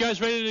 Are you guys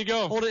ready to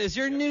go? Hold it, is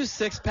your new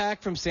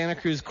six-pack from Santa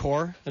Cruz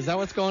Core? Is that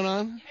what's going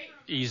on?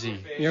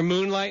 Easy. You're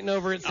moonlighting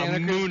over at Santa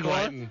I'm Cruz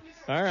moonlighting.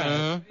 Core? All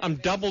right. I'm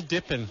double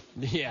dipping.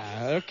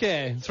 Yeah,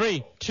 okay.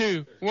 3,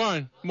 2,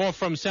 1. More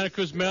from Santa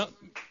Cruz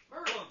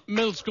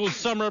Middle School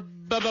Summer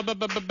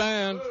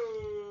Band.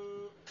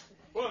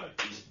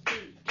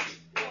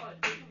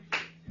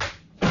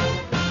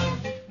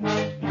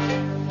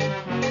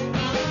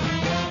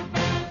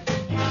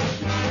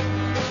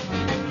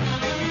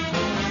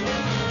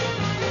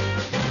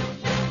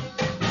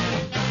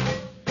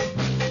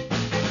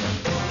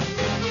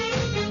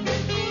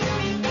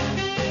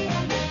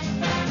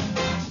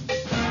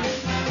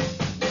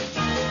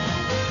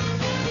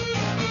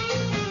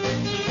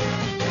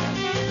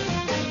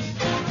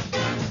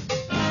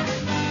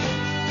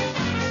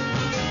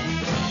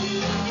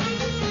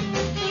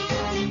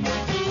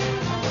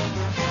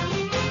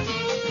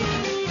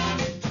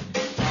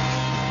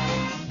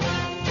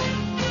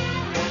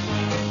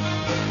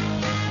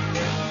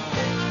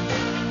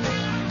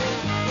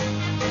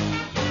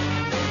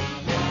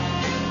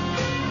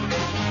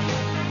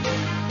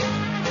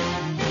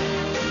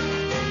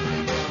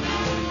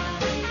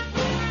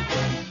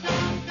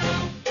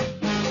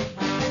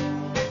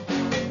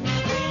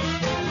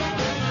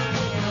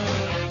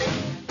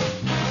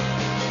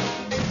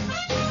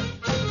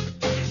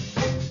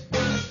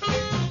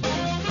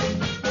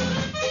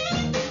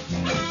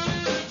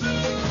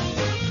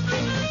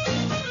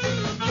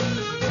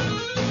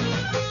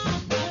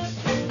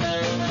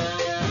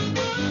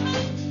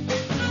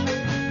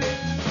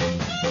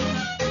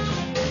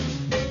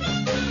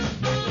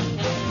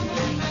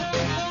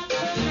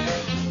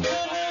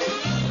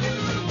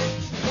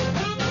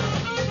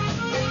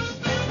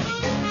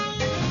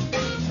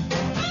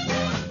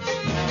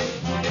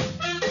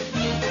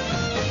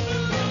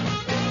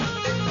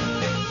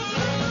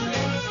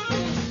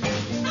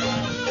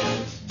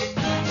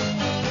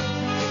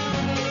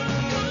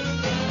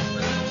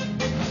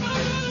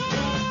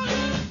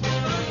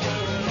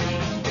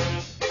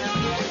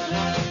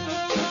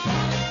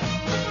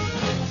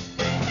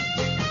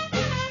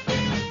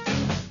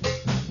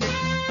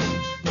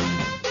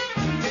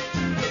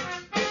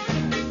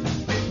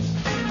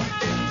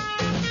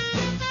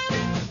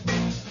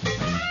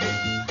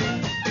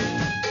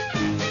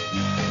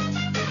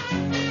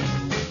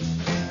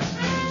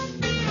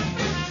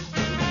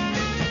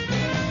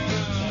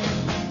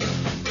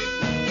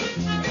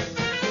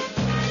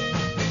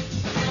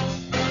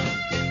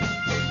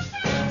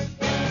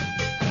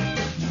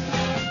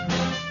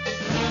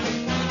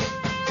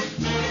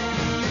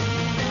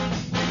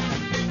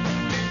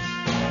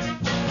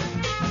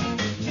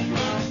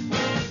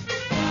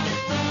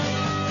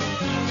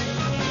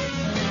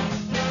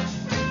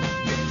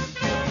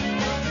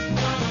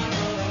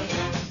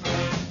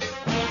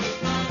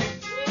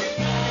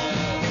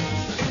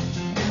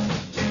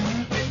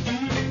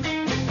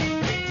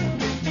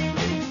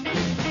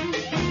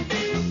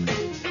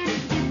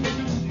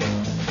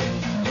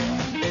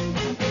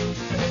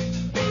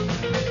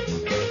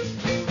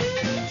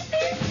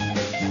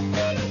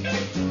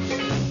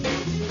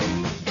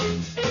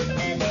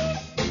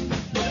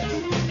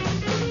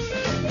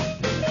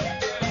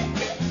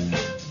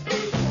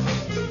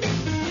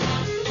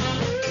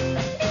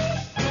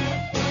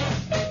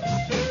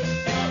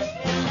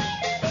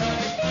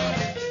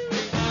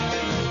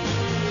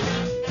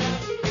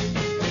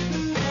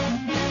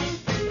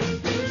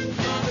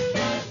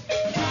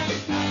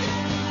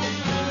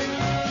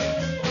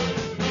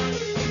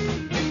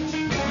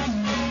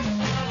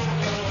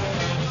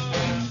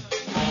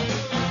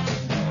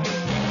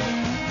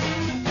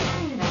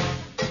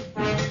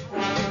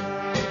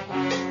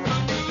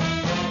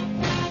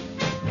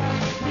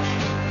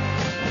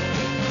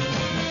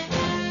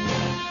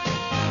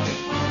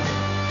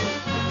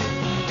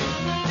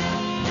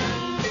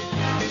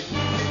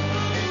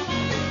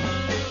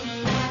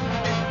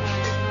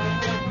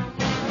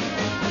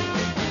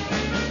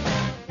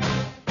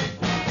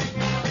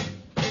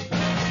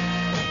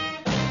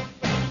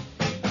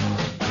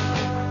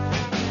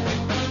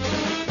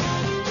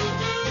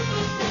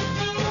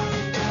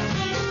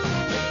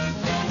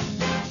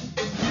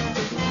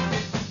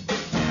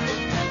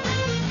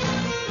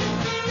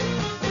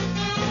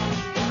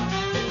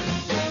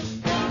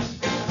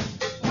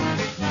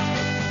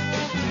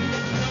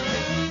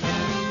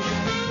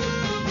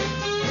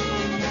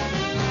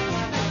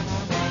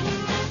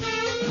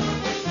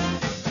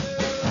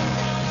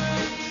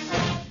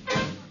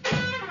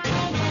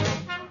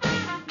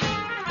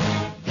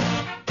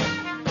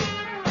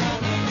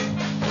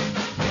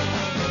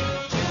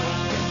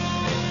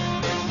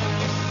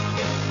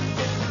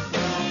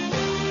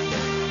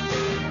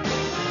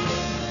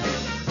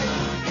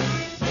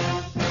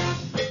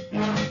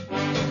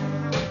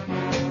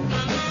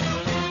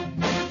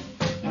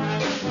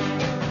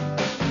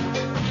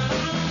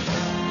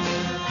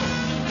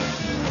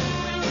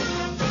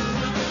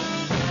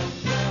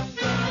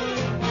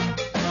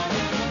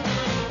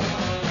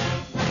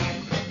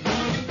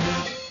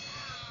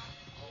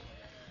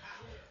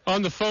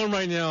 On the phone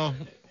right now.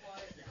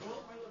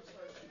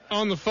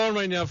 On the phone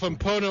right now from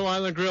Pono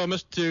Island Grill,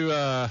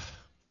 Mr.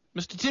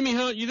 Timmy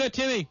Hunt. You there,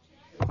 Timmy?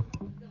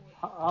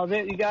 How's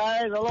it, you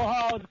guys?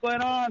 Aloha, what's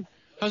going on?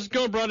 How's it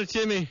going, brother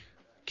Timmy?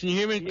 Can you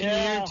hear me? Can you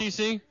hear him, TC?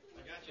 I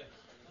got you.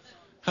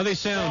 How they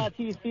sound?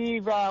 Yeah,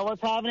 TC, bro.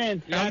 What's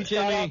happening? Yeah,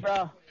 Timmy.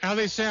 Bro. How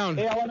they sound?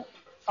 Hey,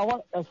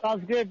 that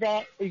sounds good,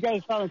 bro. You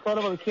guys sound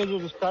incredible. The kids are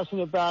just crushing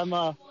it,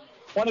 bro.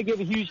 Want to give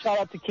a huge shout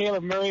out to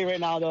Caleb Murray right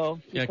now, though.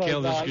 Yeah,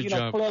 Caleb does a good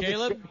job.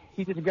 Caleb?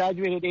 He just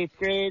graduated 8th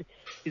grade.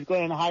 He's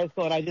going into high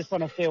school, and I just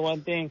want to say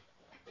one thing.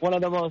 One of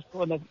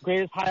the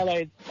greatest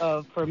highlights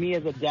for me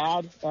as a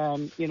dad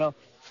and,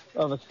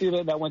 of a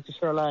student that went to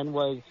Shoreline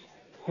was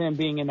him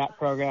being in that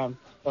program.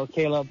 So,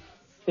 Caleb,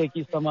 thank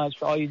you so much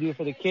for all you do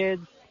for the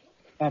kids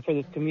and for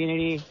this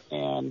community.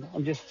 And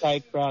I'm just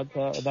psyched, bro,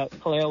 that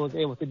Kaleo was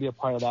able to be a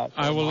part of that. So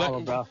I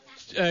will bro.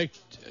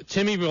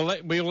 Timmy, we'll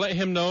let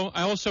him know.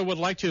 I also would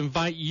like to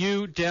invite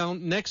you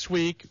down next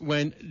week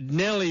when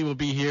Nelly will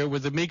be here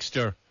with the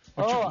Meekster.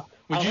 I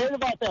heard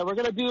about that. We're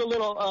going to do a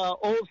little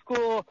old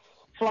school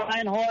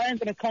flying horns.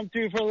 Going to come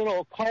through for a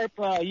little carp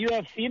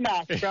UFC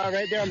match, bro,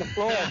 right there on the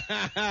floor.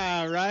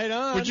 Right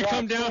on. Would you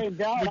come down?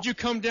 Would you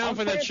come down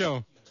for that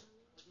show?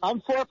 I'm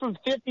 4 from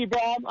 50,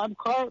 bro. I'm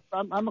carp.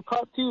 I'm a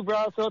carp too,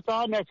 bro. So it's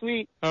on next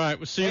week. All right,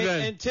 we'll see you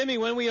then. And Timmy,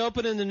 when we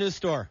open in the new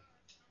store?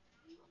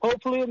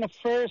 Hopefully in the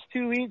first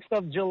 2 weeks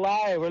of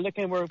July. We're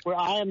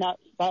eyeing that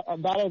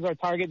is our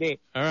target date.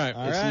 All right.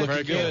 It's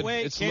looking good. Can't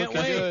wait.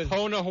 Good.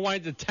 Pono Hawaii,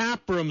 the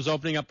tap room's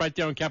opening up right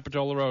there on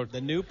Capitola Road.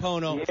 The new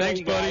Pono. Yeah, Thanks,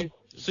 buddy. guys.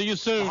 See you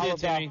soon. See you,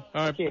 Timmy.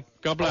 All right. Okay.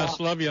 God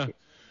bless. Love you.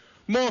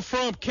 More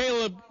from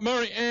Caleb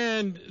Murray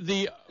and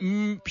the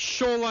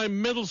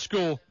Shoreline Middle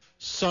School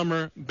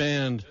Summer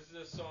Band.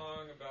 This is a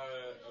song about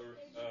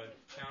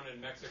a town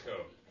in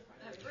Mexico.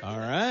 All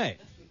right.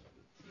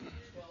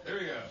 Here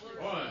we go.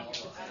 1,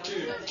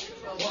 2,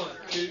 1,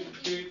 2,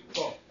 3,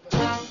 4.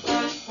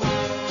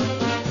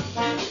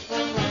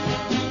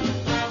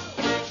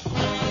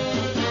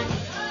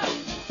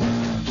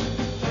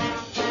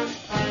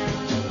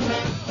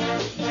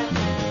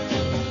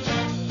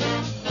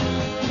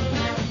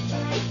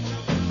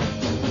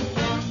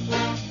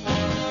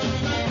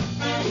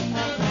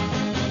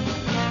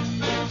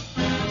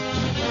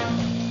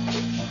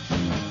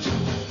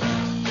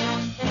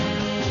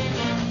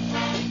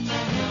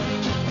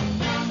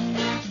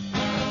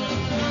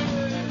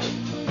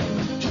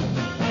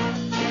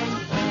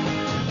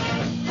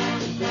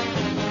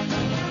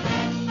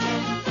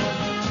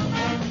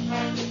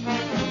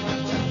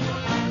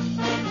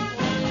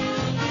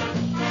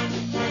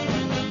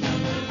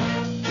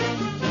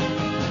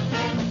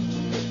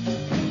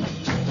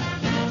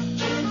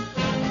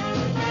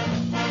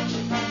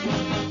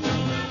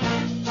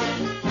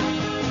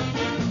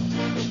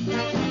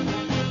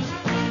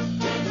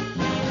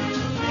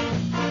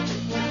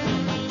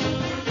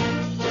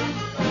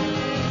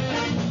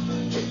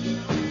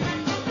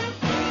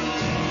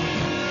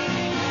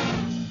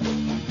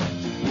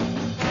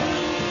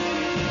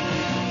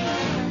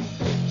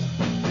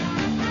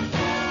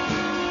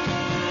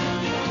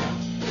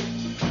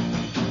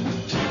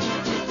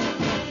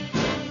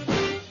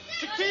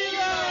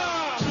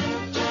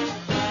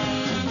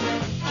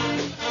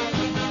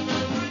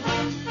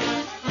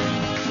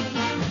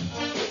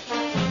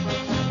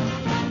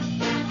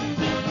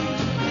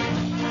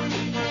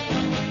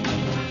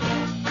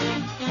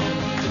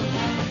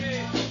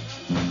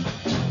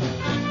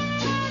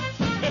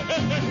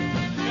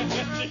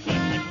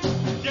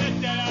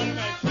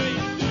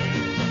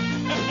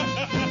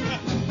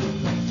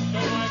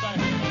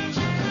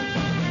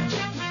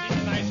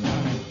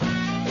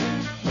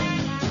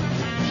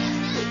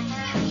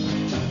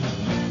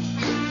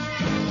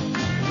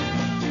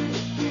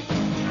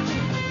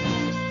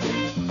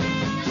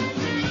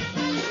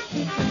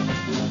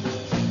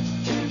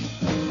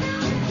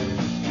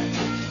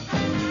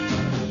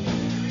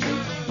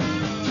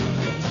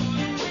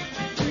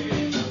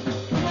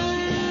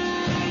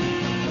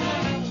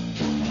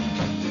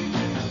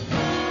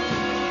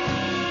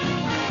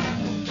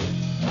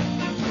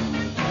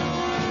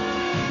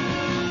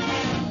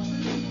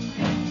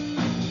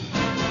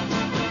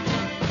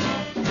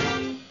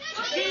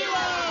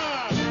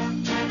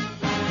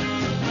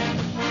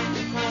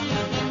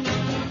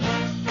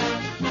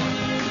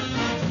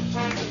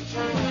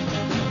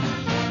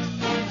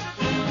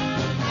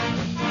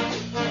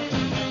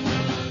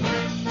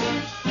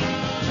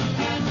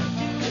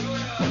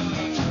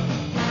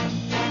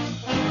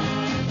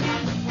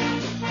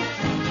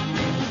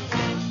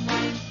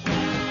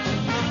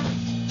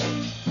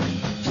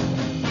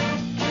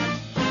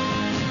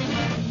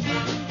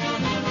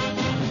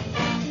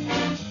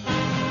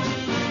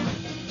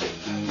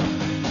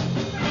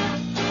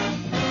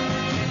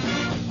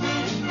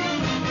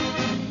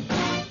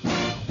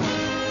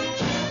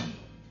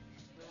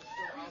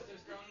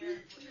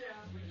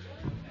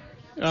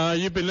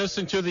 You've been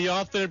listening to the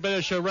Off the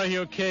Better Show right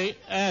here,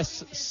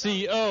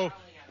 KSCO.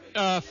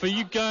 For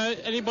you guys,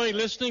 anybody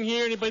listening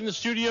here, anybody in the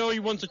studio,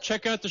 you want to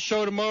check out the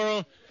show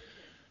tomorrow,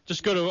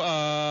 Just go to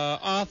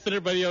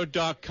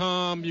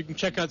offthelipradio.com. You can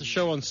check out the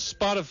show on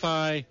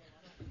Spotify,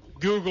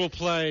 Google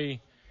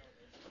Play,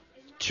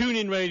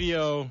 TuneIn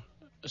Radio,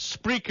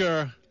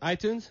 Spreaker,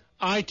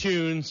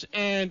 iTunes,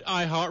 and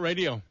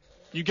iHeartRadio.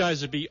 You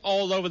guys would be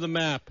all over the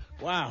map.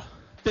 Wow.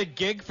 Big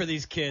gig for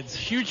these kids.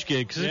 Huge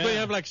gig, because we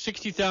have like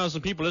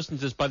 60,000 people listening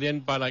to this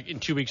in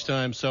 2 weeks'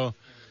 time. So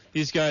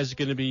these guys are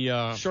going to be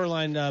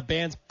Shoreline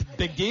band's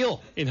big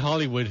deal in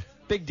Hollywood.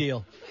 Big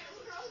deal.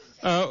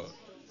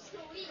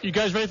 You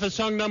guys ready for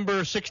song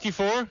number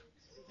 64?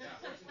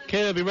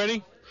 Caleb, you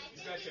ready?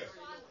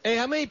 Hey,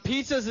 how many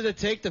pizzas did it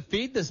take to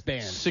feed this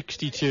band?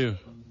 62.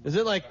 Is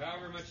it like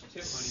However much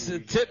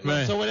tip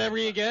money Right. So whatever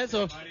you get,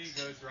 so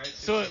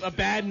a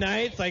bad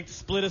night, it's like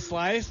split a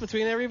slice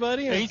between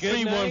everybody.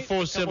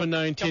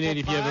 831-479-1080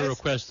 if you have a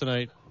request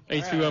tonight.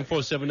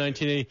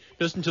 831-479-1080.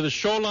 Listen to the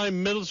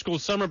Shoreline Middle School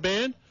Summer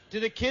Band.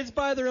 Do the kids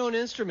buy their own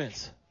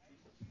instruments?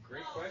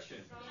 Great question.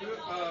 Who's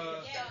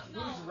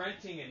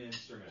renting an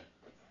instrument?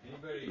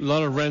 Anybody? A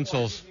lot of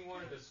rentals. Using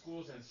one of the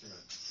school's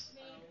instruments.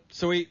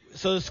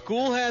 So the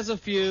school has a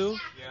few.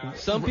 Yeah.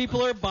 Some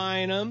people are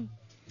buying them.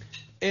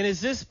 And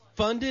is this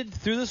funded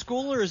through the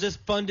school, or is this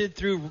funded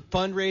through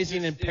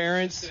fundraising and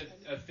parents? It's just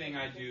a thing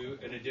I do,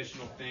 an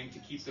additional thing to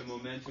keep the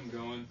momentum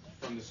going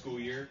from the school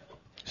year.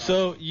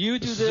 So you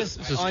do this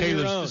on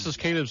your own. This is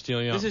Caleb's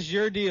deal, yeah. This is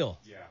your deal.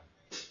 Yeah.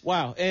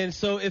 Wow. And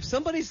so if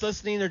somebody's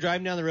listening, they're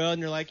driving down the road,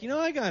 and they're like,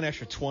 I got an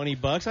extra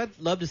 $20. I'd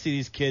love to see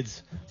these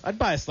kids. I'd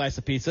buy a slice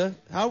of pizza.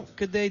 How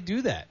could they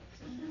do that?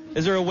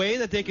 Is there a way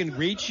that they can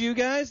reach you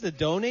guys to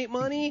donate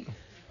money?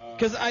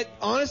 Because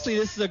honestly,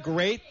 this is a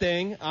great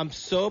thing. I'm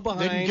so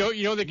behind. They can go,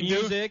 they can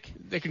music.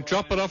 They can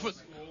drop it off at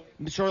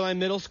Shoreline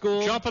Middle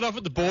School. Drop it off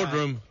at the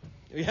boardroom.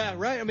 Yeah,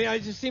 right. I mean,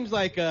 it just seems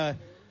like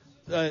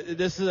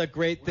this is a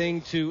great thing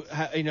to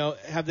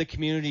have the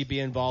community be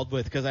involved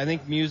with, because I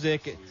think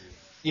music,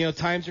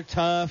 times are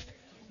tough.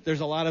 There's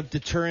a lot of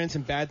deterrence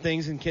and bad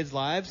things in kids'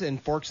 lives, and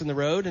forks in the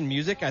road, and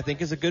music, I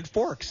think, is a good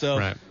fork.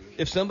 So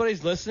if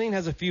somebody's listening,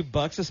 has a few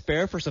bucks to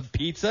spare for some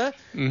pizza,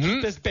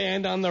 keep this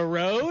band on the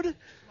road,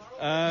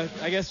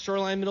 I guess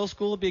Shoreline Middle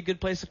School would be a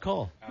good place to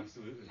call.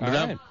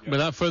 Absolutely.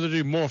 Without further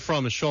ado, more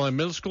from the Shoreline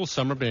Middle School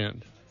Summer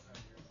Band.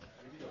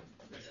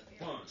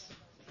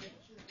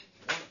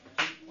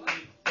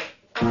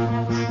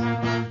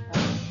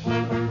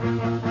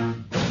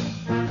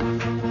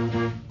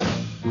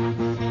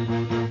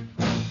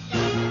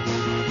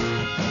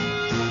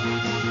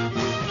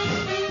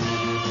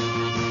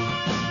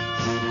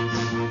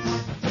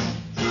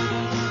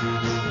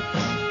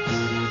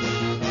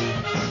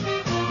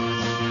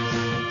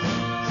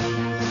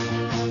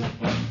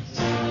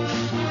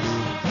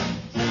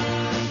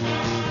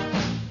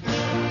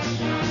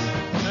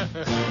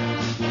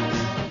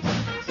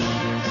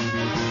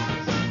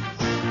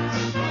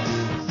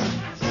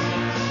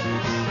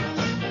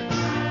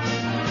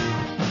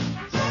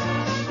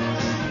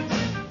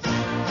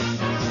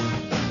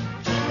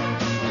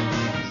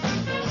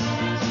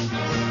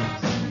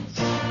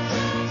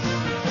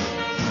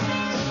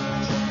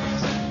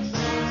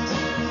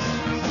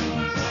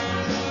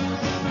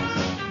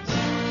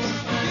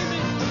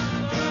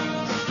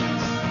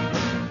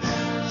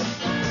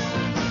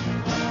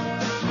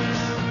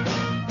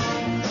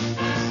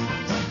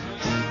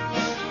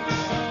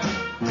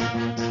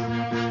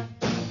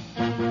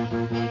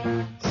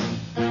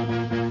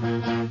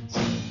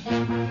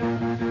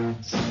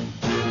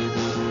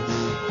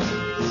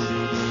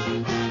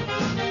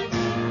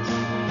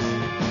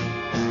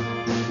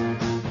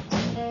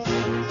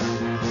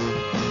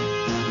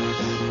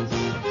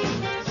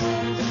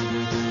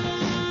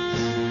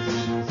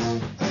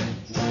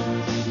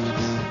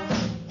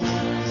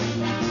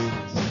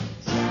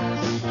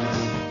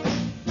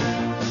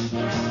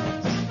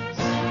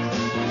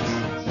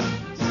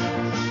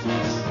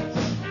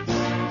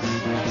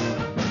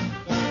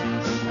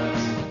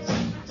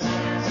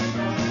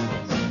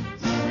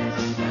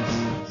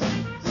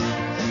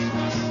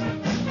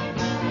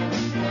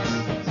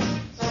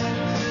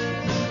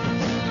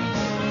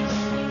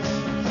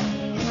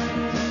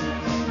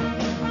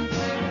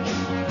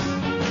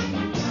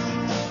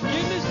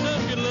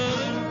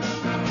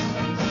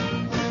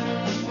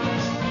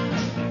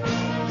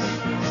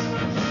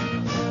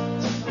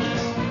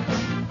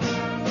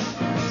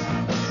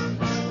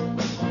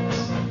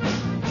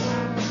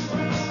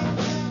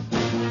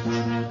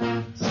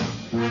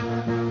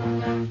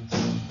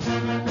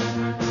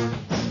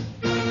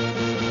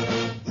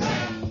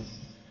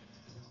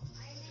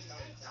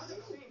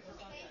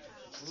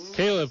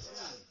 Caleb,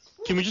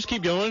 can we just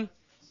keep going?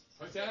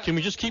 What's that? Can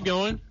we just keep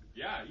going?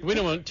 Yeah. We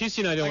don't want, TC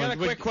and I don't I want.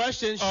 got a quick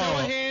question. Show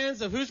of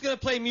hands of who's going to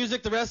play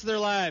music the rest of their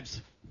lives.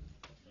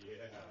 Yeah.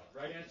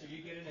 Right answer,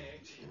 you get an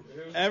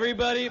A.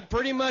 Everybody,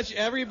 pretty much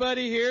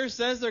everybody here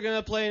says they're going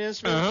to play an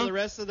instrument for the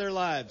rest of their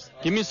lives.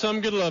 Give me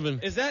some good loving.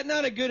 Is that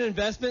not a good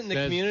investment in the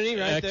That's community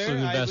right there? excellent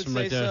investment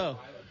I would say right there. so.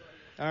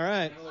 All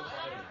right.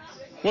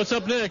 What's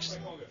up next?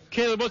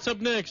 Caleb, what's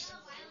up next?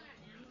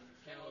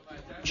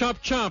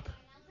 Chop, chop.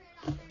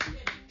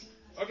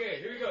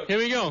 Okay, here we go. Here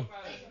we go.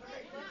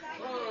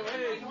 Oh,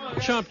 hey, come on.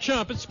 Chomp,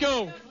 chomp. Let's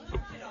go.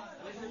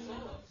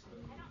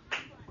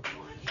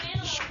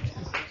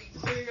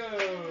 Here you go.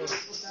 You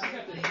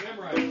got this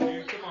memorized,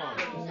 dude. Come on.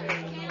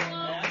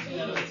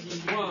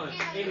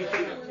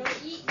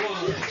 1,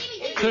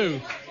 2.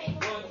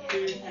 1,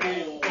 2,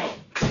 3, 4.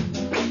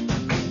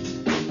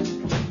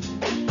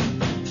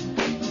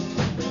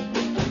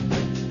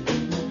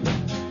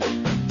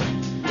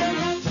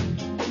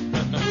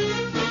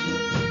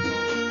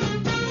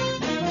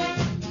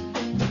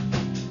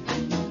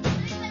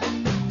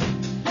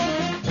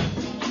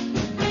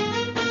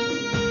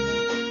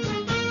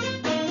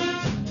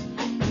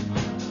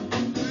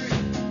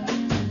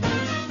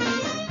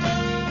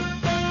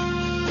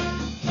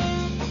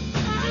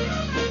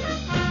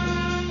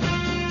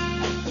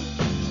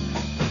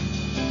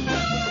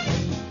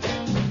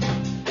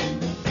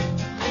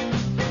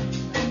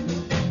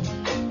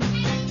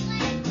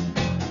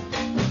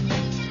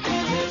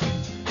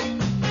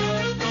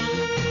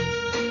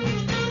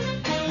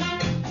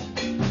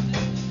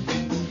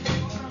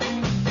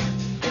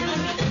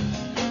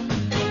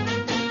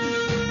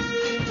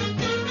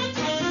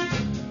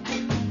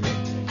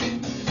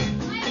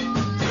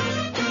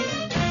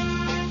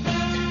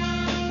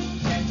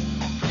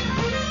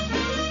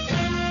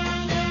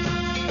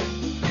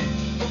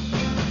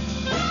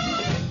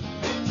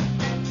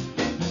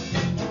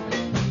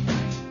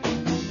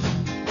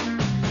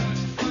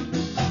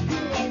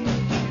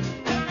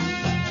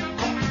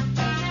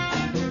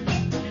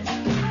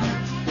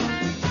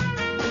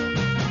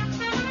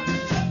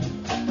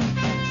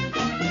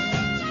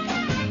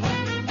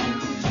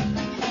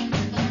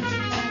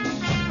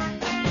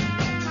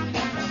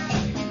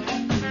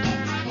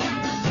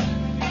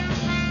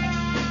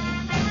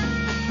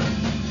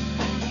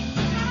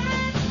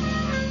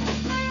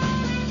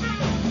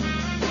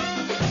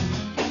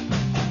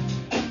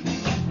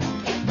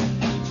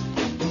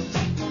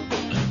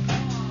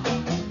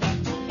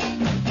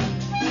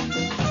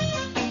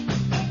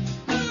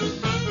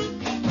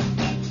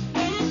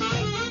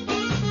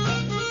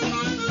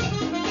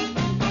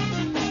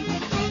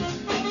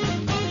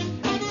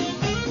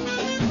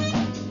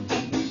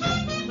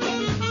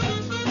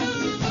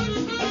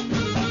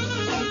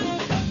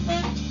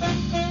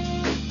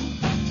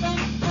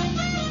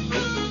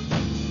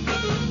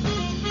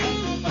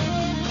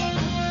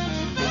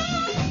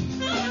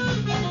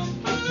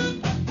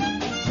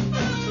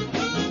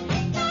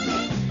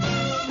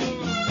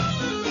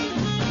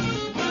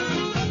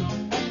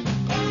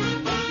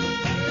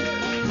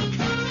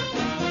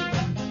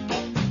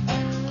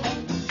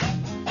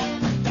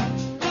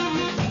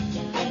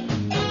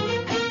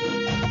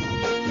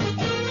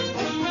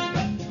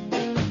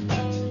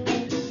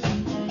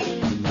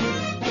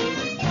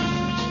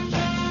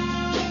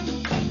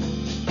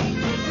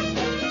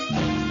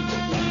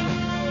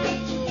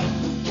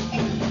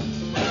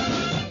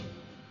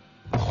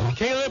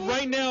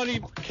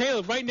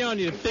 Caleb, right now I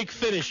need a big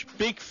finish.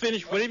 Big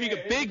finish. Whatever you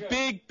get. Big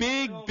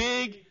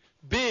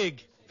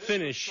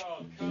finish.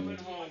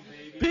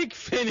 Big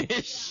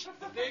finish.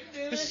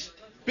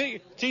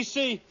 Big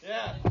TC.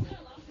 Yeah.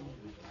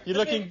 You're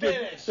looking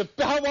good.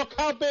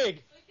 How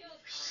big?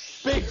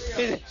 Big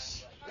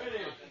finish.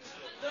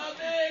 The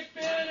big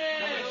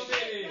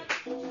finish.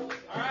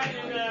 All right,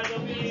 and there'll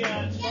be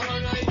tomorrow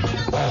night.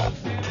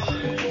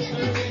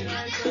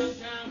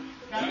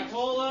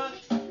 Coca-Cola.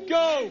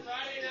 Go.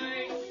 Friday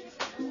night.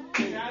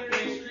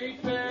 Saturday street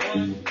fair.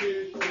 1,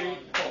 2, 3,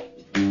 4.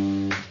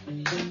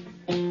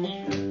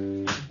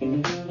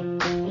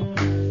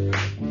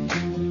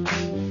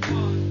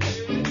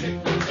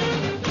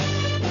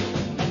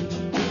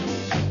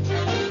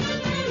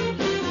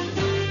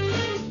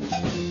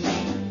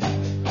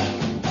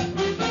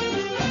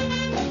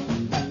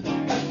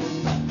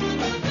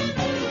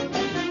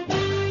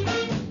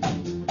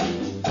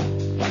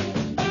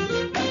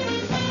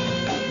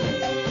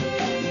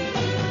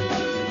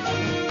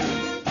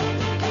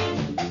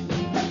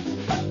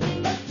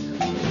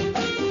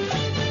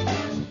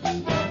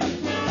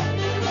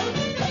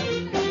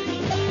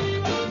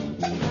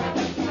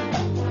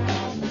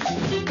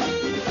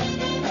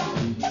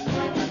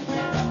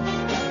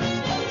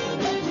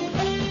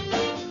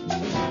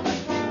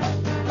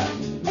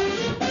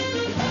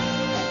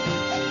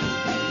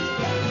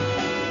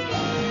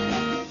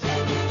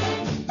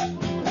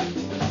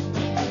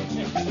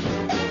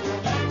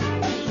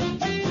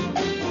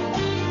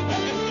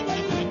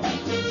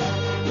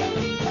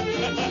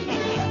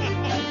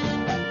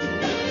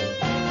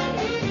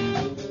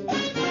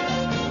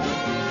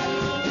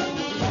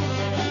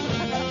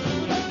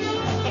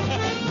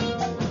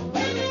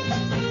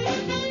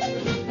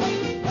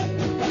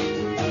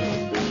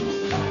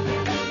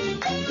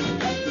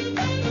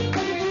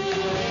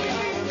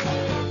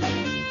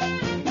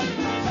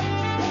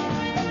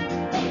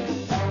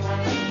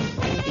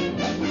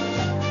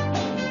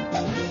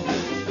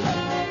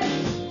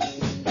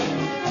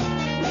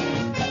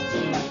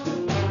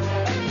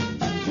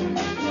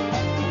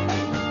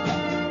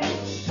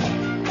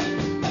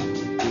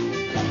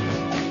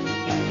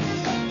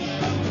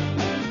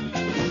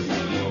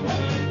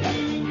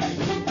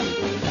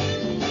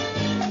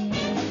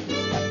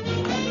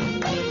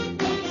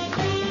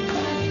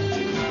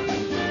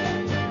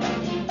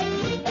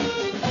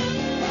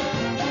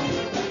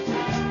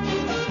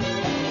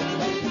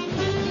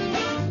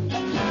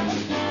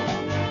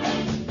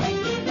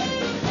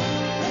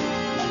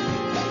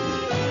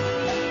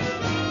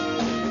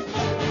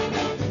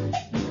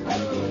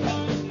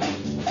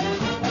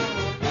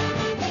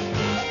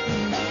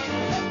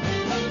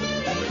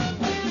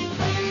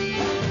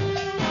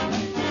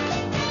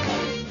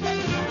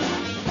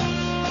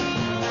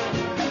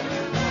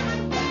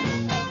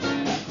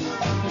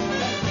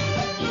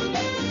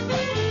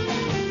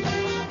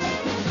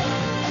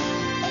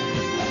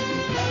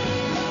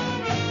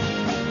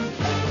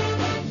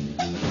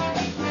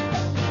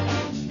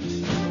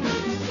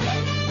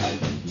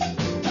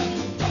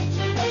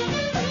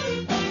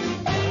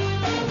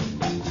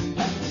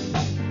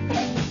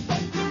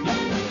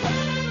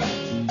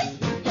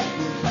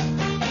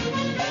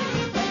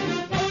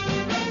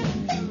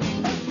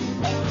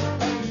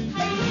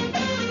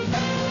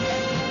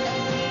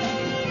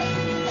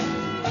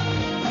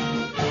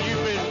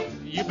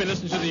 You've been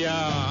listening to the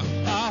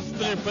Off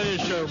the Lip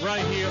Radio Show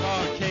right here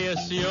on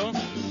KSCO.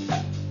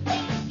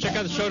 Check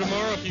out the show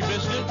tomorrow if you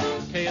missed it.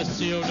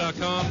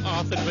 KSCO.com,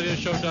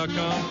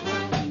 offtheradioShow.com.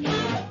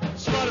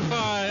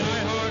 Spotify,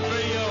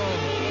 iHeartRadio.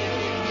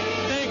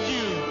 Thank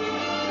you.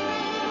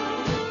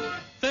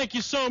 Thank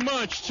you so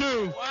much to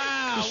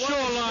the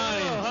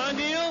Shoreline. Huh,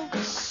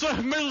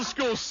 Neil? Middle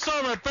school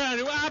summer band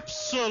who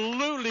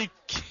absolutely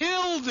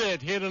killed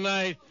it here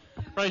tonight,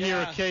 right here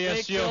at KSCO.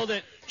 They killed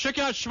it. Check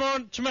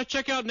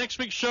out next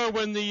week's show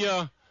when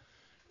the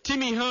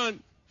Timmy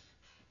Hunt,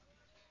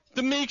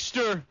 the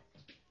Meekster,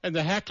 and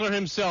the heckler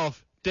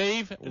himself,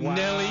 Dave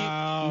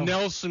Nelly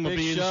Nelson, will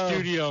be in the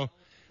studio.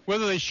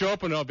 Whether they show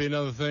up or not will be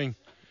another thing.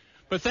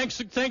 But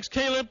thanks,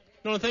 Caleb.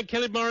 I want to thank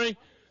Caleb Murray.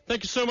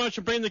 Thank you so much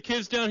for bringing the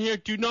kids down here.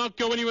 Do not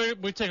go anywhere.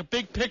 We take a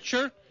big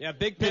picture. Yeah,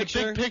 big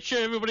picture. Big picture,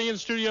 everybody in the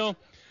studio.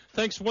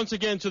 Thanks once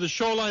again to the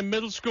Shoreline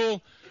Middle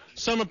School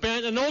Summer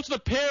Band, and also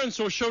the parents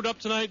who showed up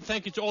tonight.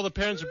 Thank you to all the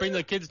parents who bring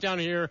their kids down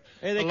here.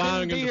 Hey, they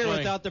couldn't be here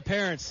without their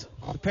parents.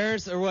 The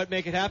parents are what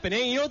make it happen.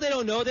 Hey, you know what they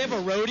don't know? They have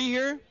a roadie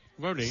here.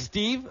 Roadie?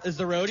 Steve is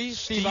the roadie.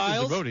 Steve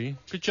Isles. Is the roadie.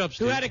 Good job,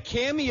 Steve. Who had a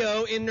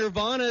cameo in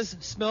Nirvana's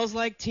Smells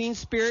Like Teen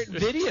Spirit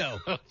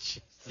video. Oh,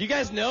 you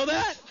guys know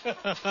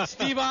that?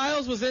 Steve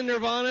Isles was in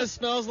Nirvana's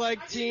Smells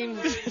Like Teen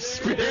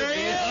Spirit. There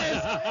he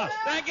is.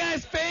 That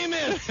guy's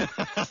famous. All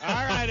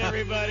right,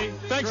 everybody.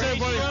 Thanks, Great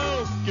everybody.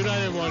 show. Good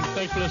night, everyone.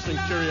 Thanks for listening.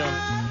 Cheerio.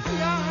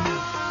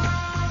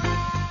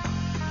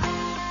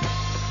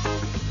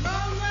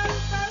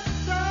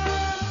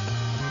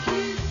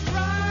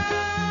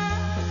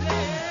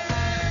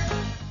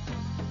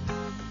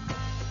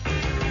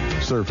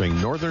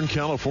 Serving Northern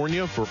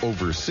California for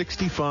over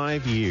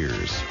 65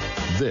 years.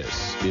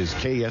 This is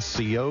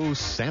KSCO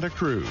Santa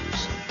Cruz.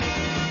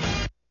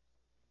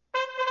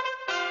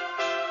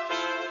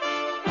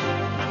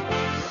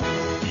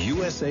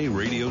 USA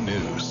Radio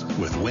News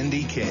with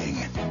Wendy King.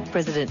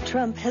 President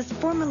Trump has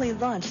formally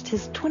launched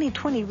his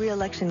 2020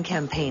 re-election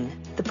campaign.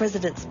 The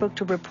president spoke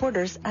to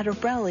reporters at a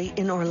rally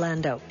in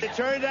Orlando. It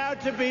turned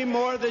out to be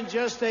more than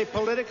just a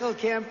political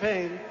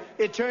campaign.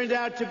 It turned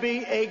out to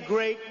be a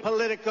great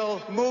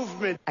political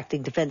movement.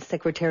 Acting Defense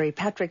Secretary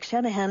Patrick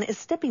Shanahan is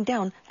stepping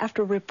down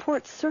after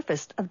reports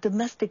surfaced of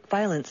domestic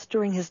violence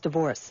during his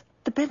divorce.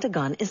 The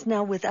Pentagon is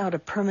now without a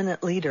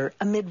permanent leader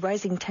amid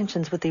rising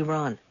tensions with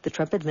Iran. The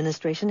Trump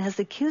administration has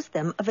accused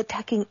them of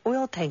attacking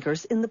oil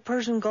tankers in the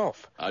Persian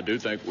Gulf. I do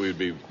think we'd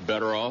be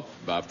better off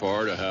by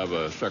far to have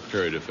a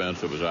Secretary of Defense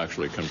that was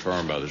actually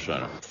confirmed by the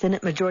Senate.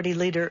 Senate Majority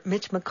Leader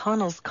Mitch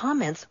McConnell's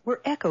comments were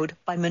echoed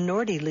by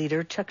Minority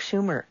Leader Chuck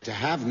Schumer. To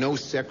have no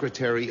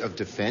Secretary of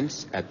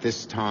Defense at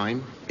this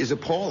time is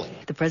appalling.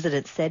 The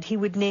president said he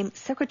would name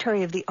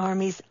Secretary of the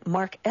Army's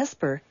Mark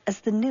Esper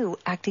as the new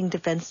acting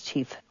defense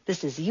chief.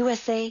 This is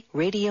USA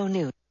Radio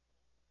News.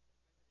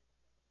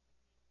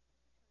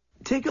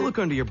 Take a look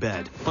under your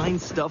bed. Find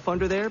stuff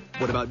under there?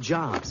 What about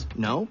jobs?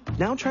 No?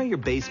 Now try your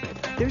basement.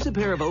 There's a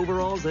pair of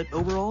overalls that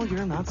overall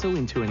you're not so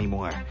into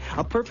anymore.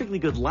 A perfectly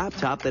good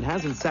laptop that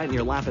hasn't sat in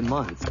your lap in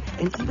months.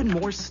 And even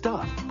more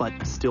stuff,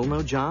 but still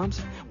no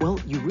jobs? Well,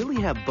 you really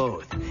have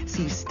both.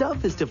 See,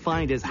 stuff is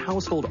defined as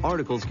household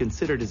articles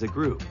considered as a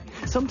group.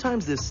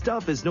 Sometimes this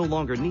stuff is no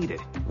longer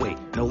needed. Wait,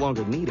 no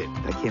longer needed?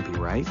 That can't be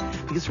right.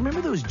 Because remember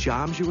those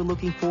jobs you were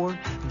looking for?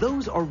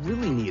 Those are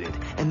really needed.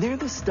 And they're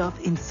the stuff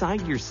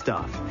inside your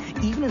stuff.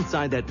 Even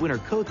inside that winter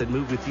coat that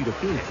moved with you to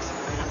Phoenix.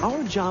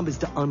 Our job is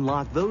to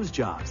unlock those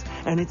jobs,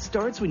 and it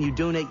starts when you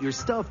donate your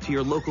stuff to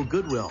your local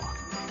Goodwill.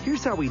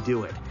 Here's how we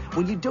do it.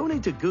 When you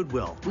donate to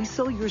Goodwill, we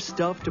sell your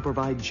stuff to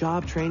provide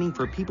job training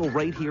for people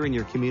right here in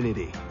your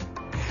community.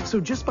 So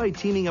just by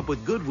teaming up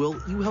with Goodwill,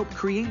 you help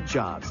create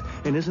jobs.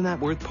 And isn't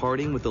that worth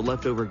parting with the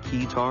leftover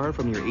keytar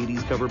from your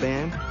 80s cover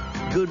band?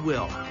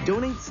 Goodwill.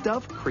 Donate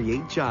stuff,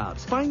 create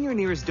jobs. Find your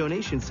nearest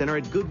donation center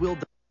at Goodwill.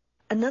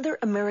 Another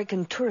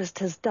American tourist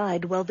has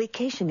died while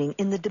vacationing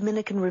in the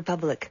Dominican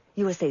Republic.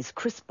 USA's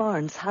Chris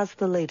Barnes has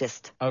the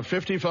latest. A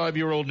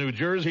 55-year-old New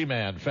Jersey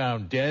man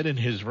found dead in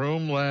his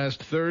room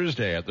last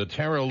Thursday at the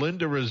Terra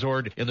Linda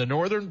Resort in the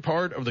northern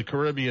part of the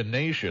Caribbean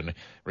nation.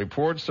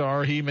 Reports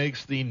are he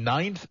makes the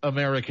 9th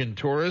American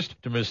tourist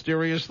to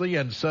mysteriously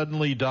and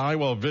suddenly die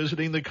while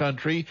visiting the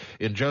country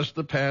in just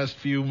the past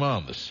few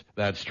months.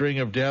 That string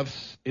of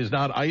deaths is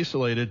not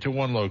isolated to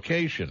one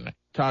location.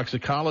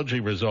 Toxicology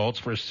results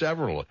for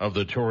several of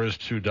the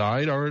tourists who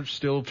died are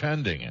still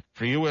pending.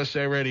 For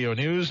USA Radio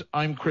News,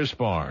 I'm Chris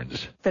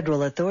Barnes.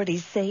 Federal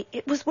authorities say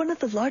it was one of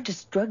the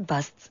largest drug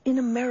busts in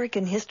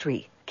American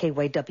history.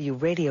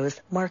 KYW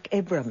Radio's Mark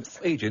Abrams.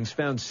 Agents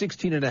found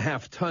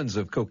 16.5 tons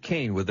of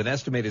cocaine with an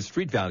estimated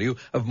street value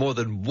of more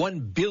than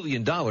 $1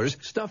 billion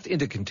stuffed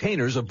into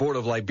containers aboard a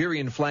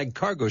Liberian flag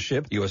cargo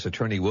ship. U.S.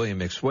 Attorney William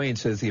McSwain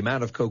says the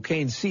amount of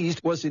cocaine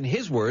seized was, in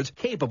his words,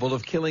 capable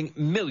of killing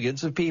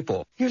millions of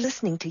people. You're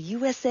listening to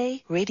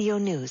USA Radio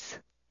News.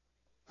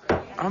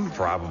 I'm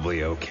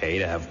probably okay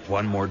to have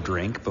one more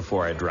drink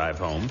before I drive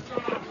home.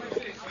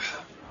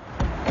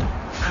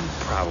 I'm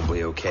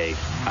probably okay.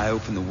 I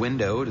open the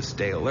window to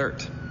stay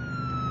alert.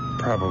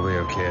 Probably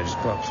okay. I just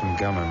popped some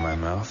gum in my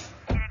mouth.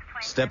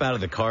 Step out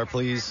of the car,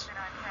 please.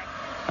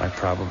 I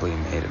probably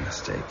made a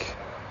mistake.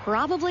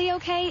 Probably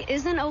okay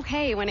isn't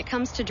okay when it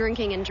comes to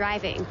drinking and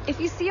driving. If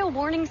you see a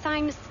warning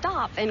sign,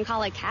 stop and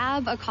call a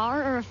cab, a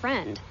car, or a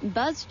friend.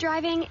 Buzzed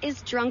driving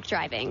is drunk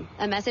driving.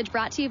 A message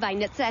brought to you by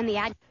NHTSA and the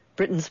Ad.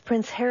 Britain's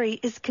Prince Harry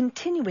is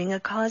continuing a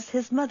cause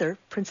his mother,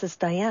 Princess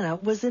Diana,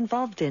 was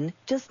involved in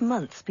just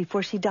months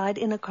before she died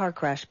in a car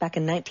crash back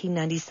in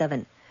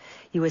 1997.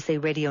 USA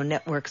Radio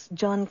Network's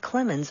John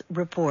Clemens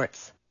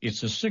reports.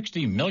 It's a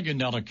 $60 million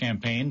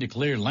campaign to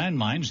clear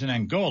landmines in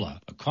Angola,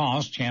 a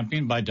cause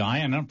championed by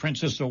Diana,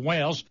 Princess of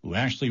Wales, who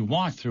actually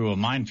walked through a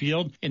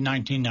minefield in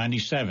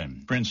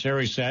 1997. Prince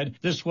Harry said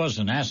this was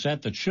an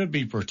asset that should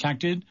be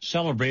protected,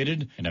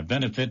 celebrated, and a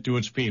benefit to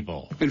its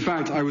people. In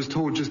fact, I was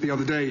told just the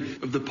other day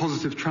of the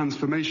positive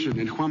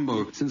transformation in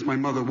Huambo since my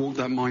mother walked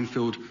that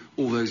minefield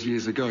all those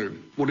years ago.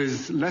 What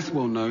is less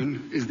well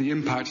known is the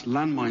impact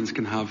landmines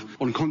can have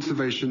on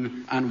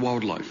conservation and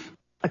wildlife.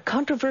 A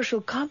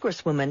controversial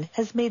congresswoman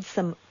has made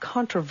some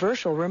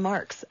controversial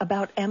remarks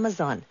about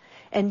Amazon,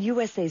 and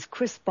USA's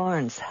Chris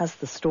Barnes has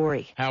the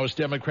story. House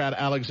Democrat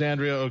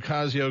Alexandria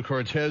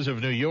Ocasio-Cortez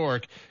of New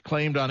York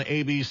claimed on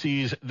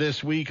ABC's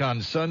This Week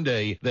on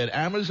Sunday that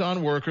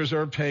Amazon workers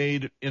are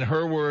paid, in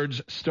her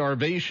words,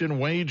 starvation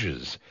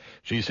wages.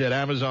 She said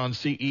Amazon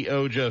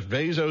CEO Jeff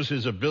Bezos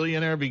is a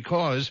billionaire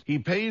because he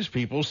pays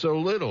people so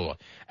little.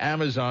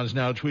 Amazon's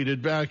now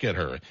tweeted back at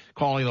her,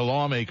 calling the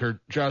lawmaker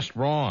just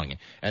wrong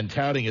and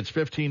touting its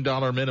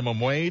 $15 minimum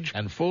wage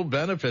and full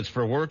benefits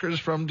for workers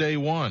from day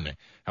one.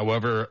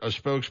 However, a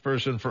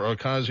spokesperson for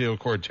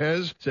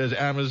Ocasio-Cortez says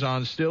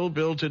Amazon still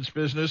built its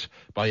business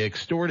by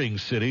extorting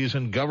cities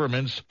and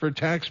governments for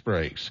tax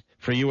breaks.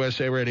 For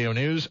USA Radio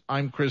News,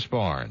 I'm Chris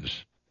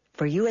Barnes.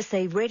 For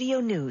USA Radio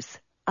News,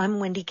 I'm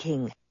Wendy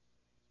King.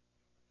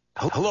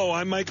 Hello,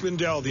 I'm Mike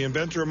Lindell, the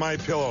inventor of My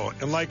Pillow,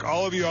 and like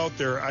all of you out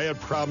there, I had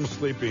problems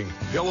sleeping.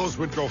 Pillows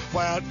would go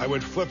flat, I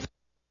would flip.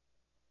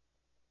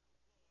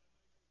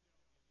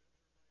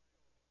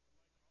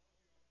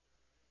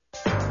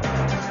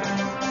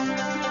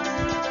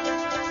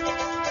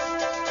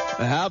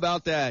 How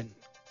about that?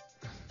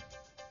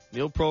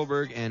 Neil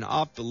Proberg and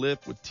Off the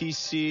Lip with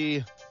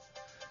TC.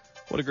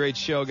 What a great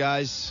show,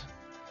 guys.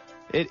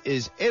 It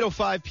is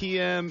 8:05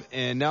 p.m.,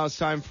 and now it's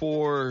time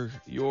for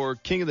your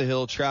King of the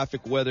Hill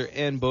traffic, weather,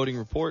 and boating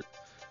report,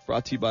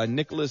 brought to you by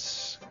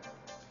Nicholas.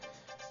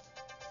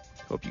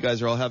 Hope you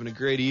guys are all having a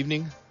great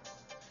evening.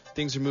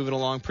 Things are moving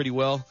along pretty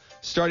well.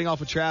 Starting off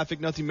with traffic,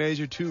 nothing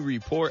major to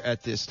report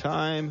at this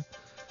time.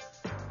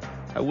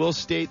 I will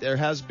state there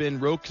has been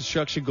road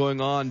construction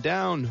going on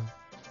down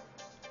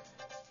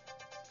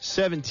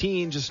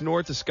 17 just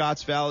north of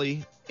Scotts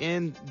Valley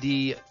in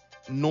the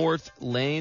north lane.